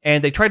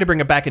 and they tried to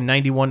bring it back in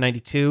 91,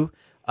 92.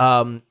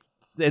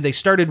 They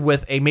started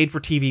with a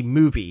made-for-TV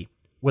movie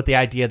with the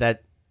idea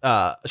that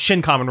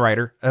Shin Kamen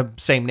Rider,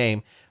 same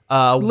name.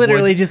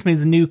 Literally just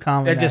means new Kamen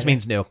Rider. It just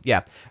means new,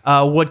 yeah.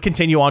 Would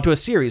continue on to a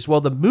series.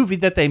 Well, the movie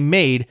that they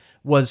made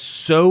was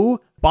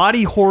so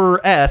body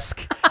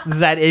horror-esque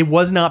that it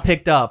was not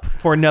picked up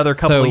for another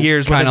couple of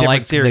years with a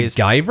different series.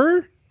 The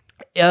Guyver?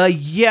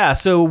 Yeah.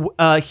 So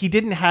he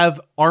didn't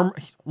have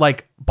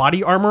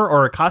body armor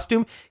or a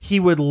costume. He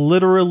would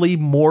literally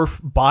morph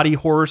body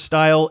horror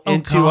style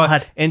into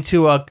a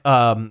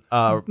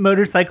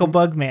motorcycle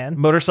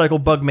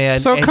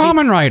Bugman. So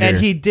Kamen Rider, and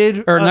he did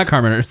not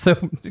Kamen Rider. So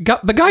the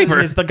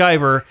Guyver is the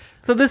Guyver.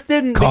 So this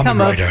didn't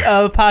become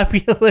a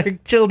popular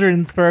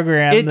children's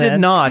program. It did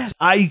not.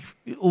 I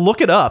look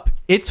it up.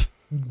 It's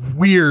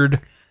weird.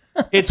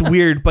 It's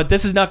weird, but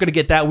this is not going to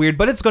get that weird,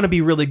 but it's going to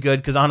be really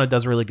good because Anno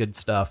does really good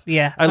stuff.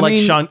 Yeah. I like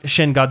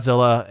Shin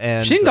Godzilla.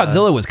 And Shin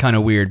Godzilla was kind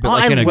of weird,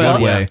 but in a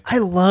good way. I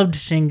loved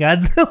Shin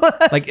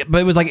Godzilla.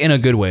 But it was in a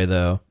good way,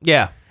 though.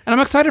 Yeah. And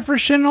I'm excited for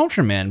Shin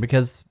Ultraman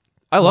because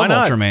I love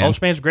Ultraman.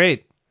 Ultraman's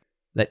great.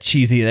 That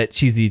cheesy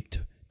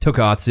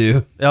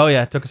Tokatsu. Oh,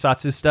 yeah.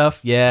 Tokusatsu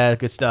stuff. Yeah,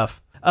 good stuff.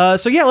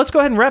 So let's go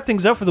ahead and wrap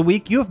things up for the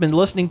week. You have been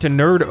listening to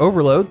Nerd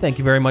Overload. Thank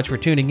you very much for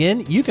tuning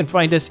in. You can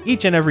find us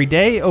each and every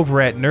day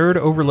over at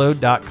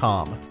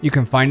nerdoverload.com. You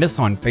can find us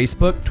on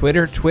Facebook,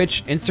 Twitter,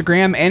 Twitch,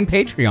 Instagram, and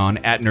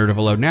Patreon at Nerd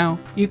Overload now.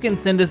 You can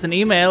send us an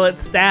email at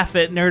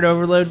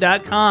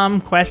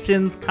staff@nerdoverload.com.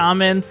 Questions,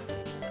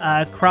 comments,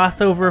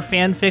 crossover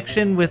fan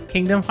fiction with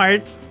Kingdom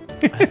Hearts.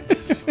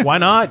 Why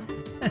not?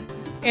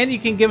 And you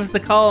can give us a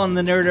call on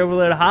the Nerd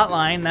Overload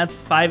hotline. That's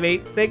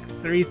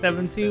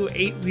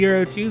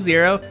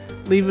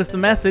 586-372-8020. Leave us a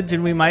message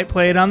and we might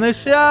play it on the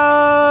show.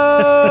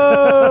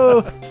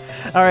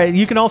 All right.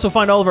 You can also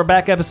find all of our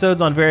back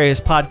episodes on various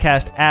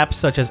podcast apps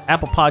such as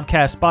Apple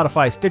Podcasts,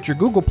 Spotify, Stitcher,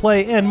 Google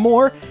Play, and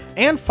more.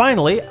 And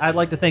finally, I'd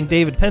like to thank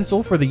David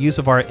Pencil for the use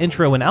of our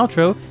intro and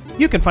outro.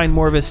 You can find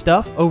more of his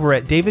stuff over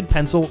at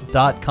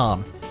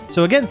davidpencil.com.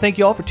 So again, thank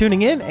you all for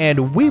tuning in,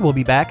 and we will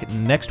be back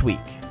next week.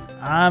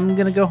 I'm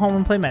going to go home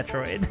and play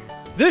Metroid.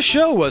 This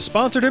show was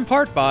sponsored in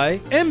part by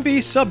MB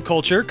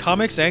Subculture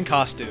Comics and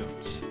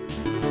Costumes.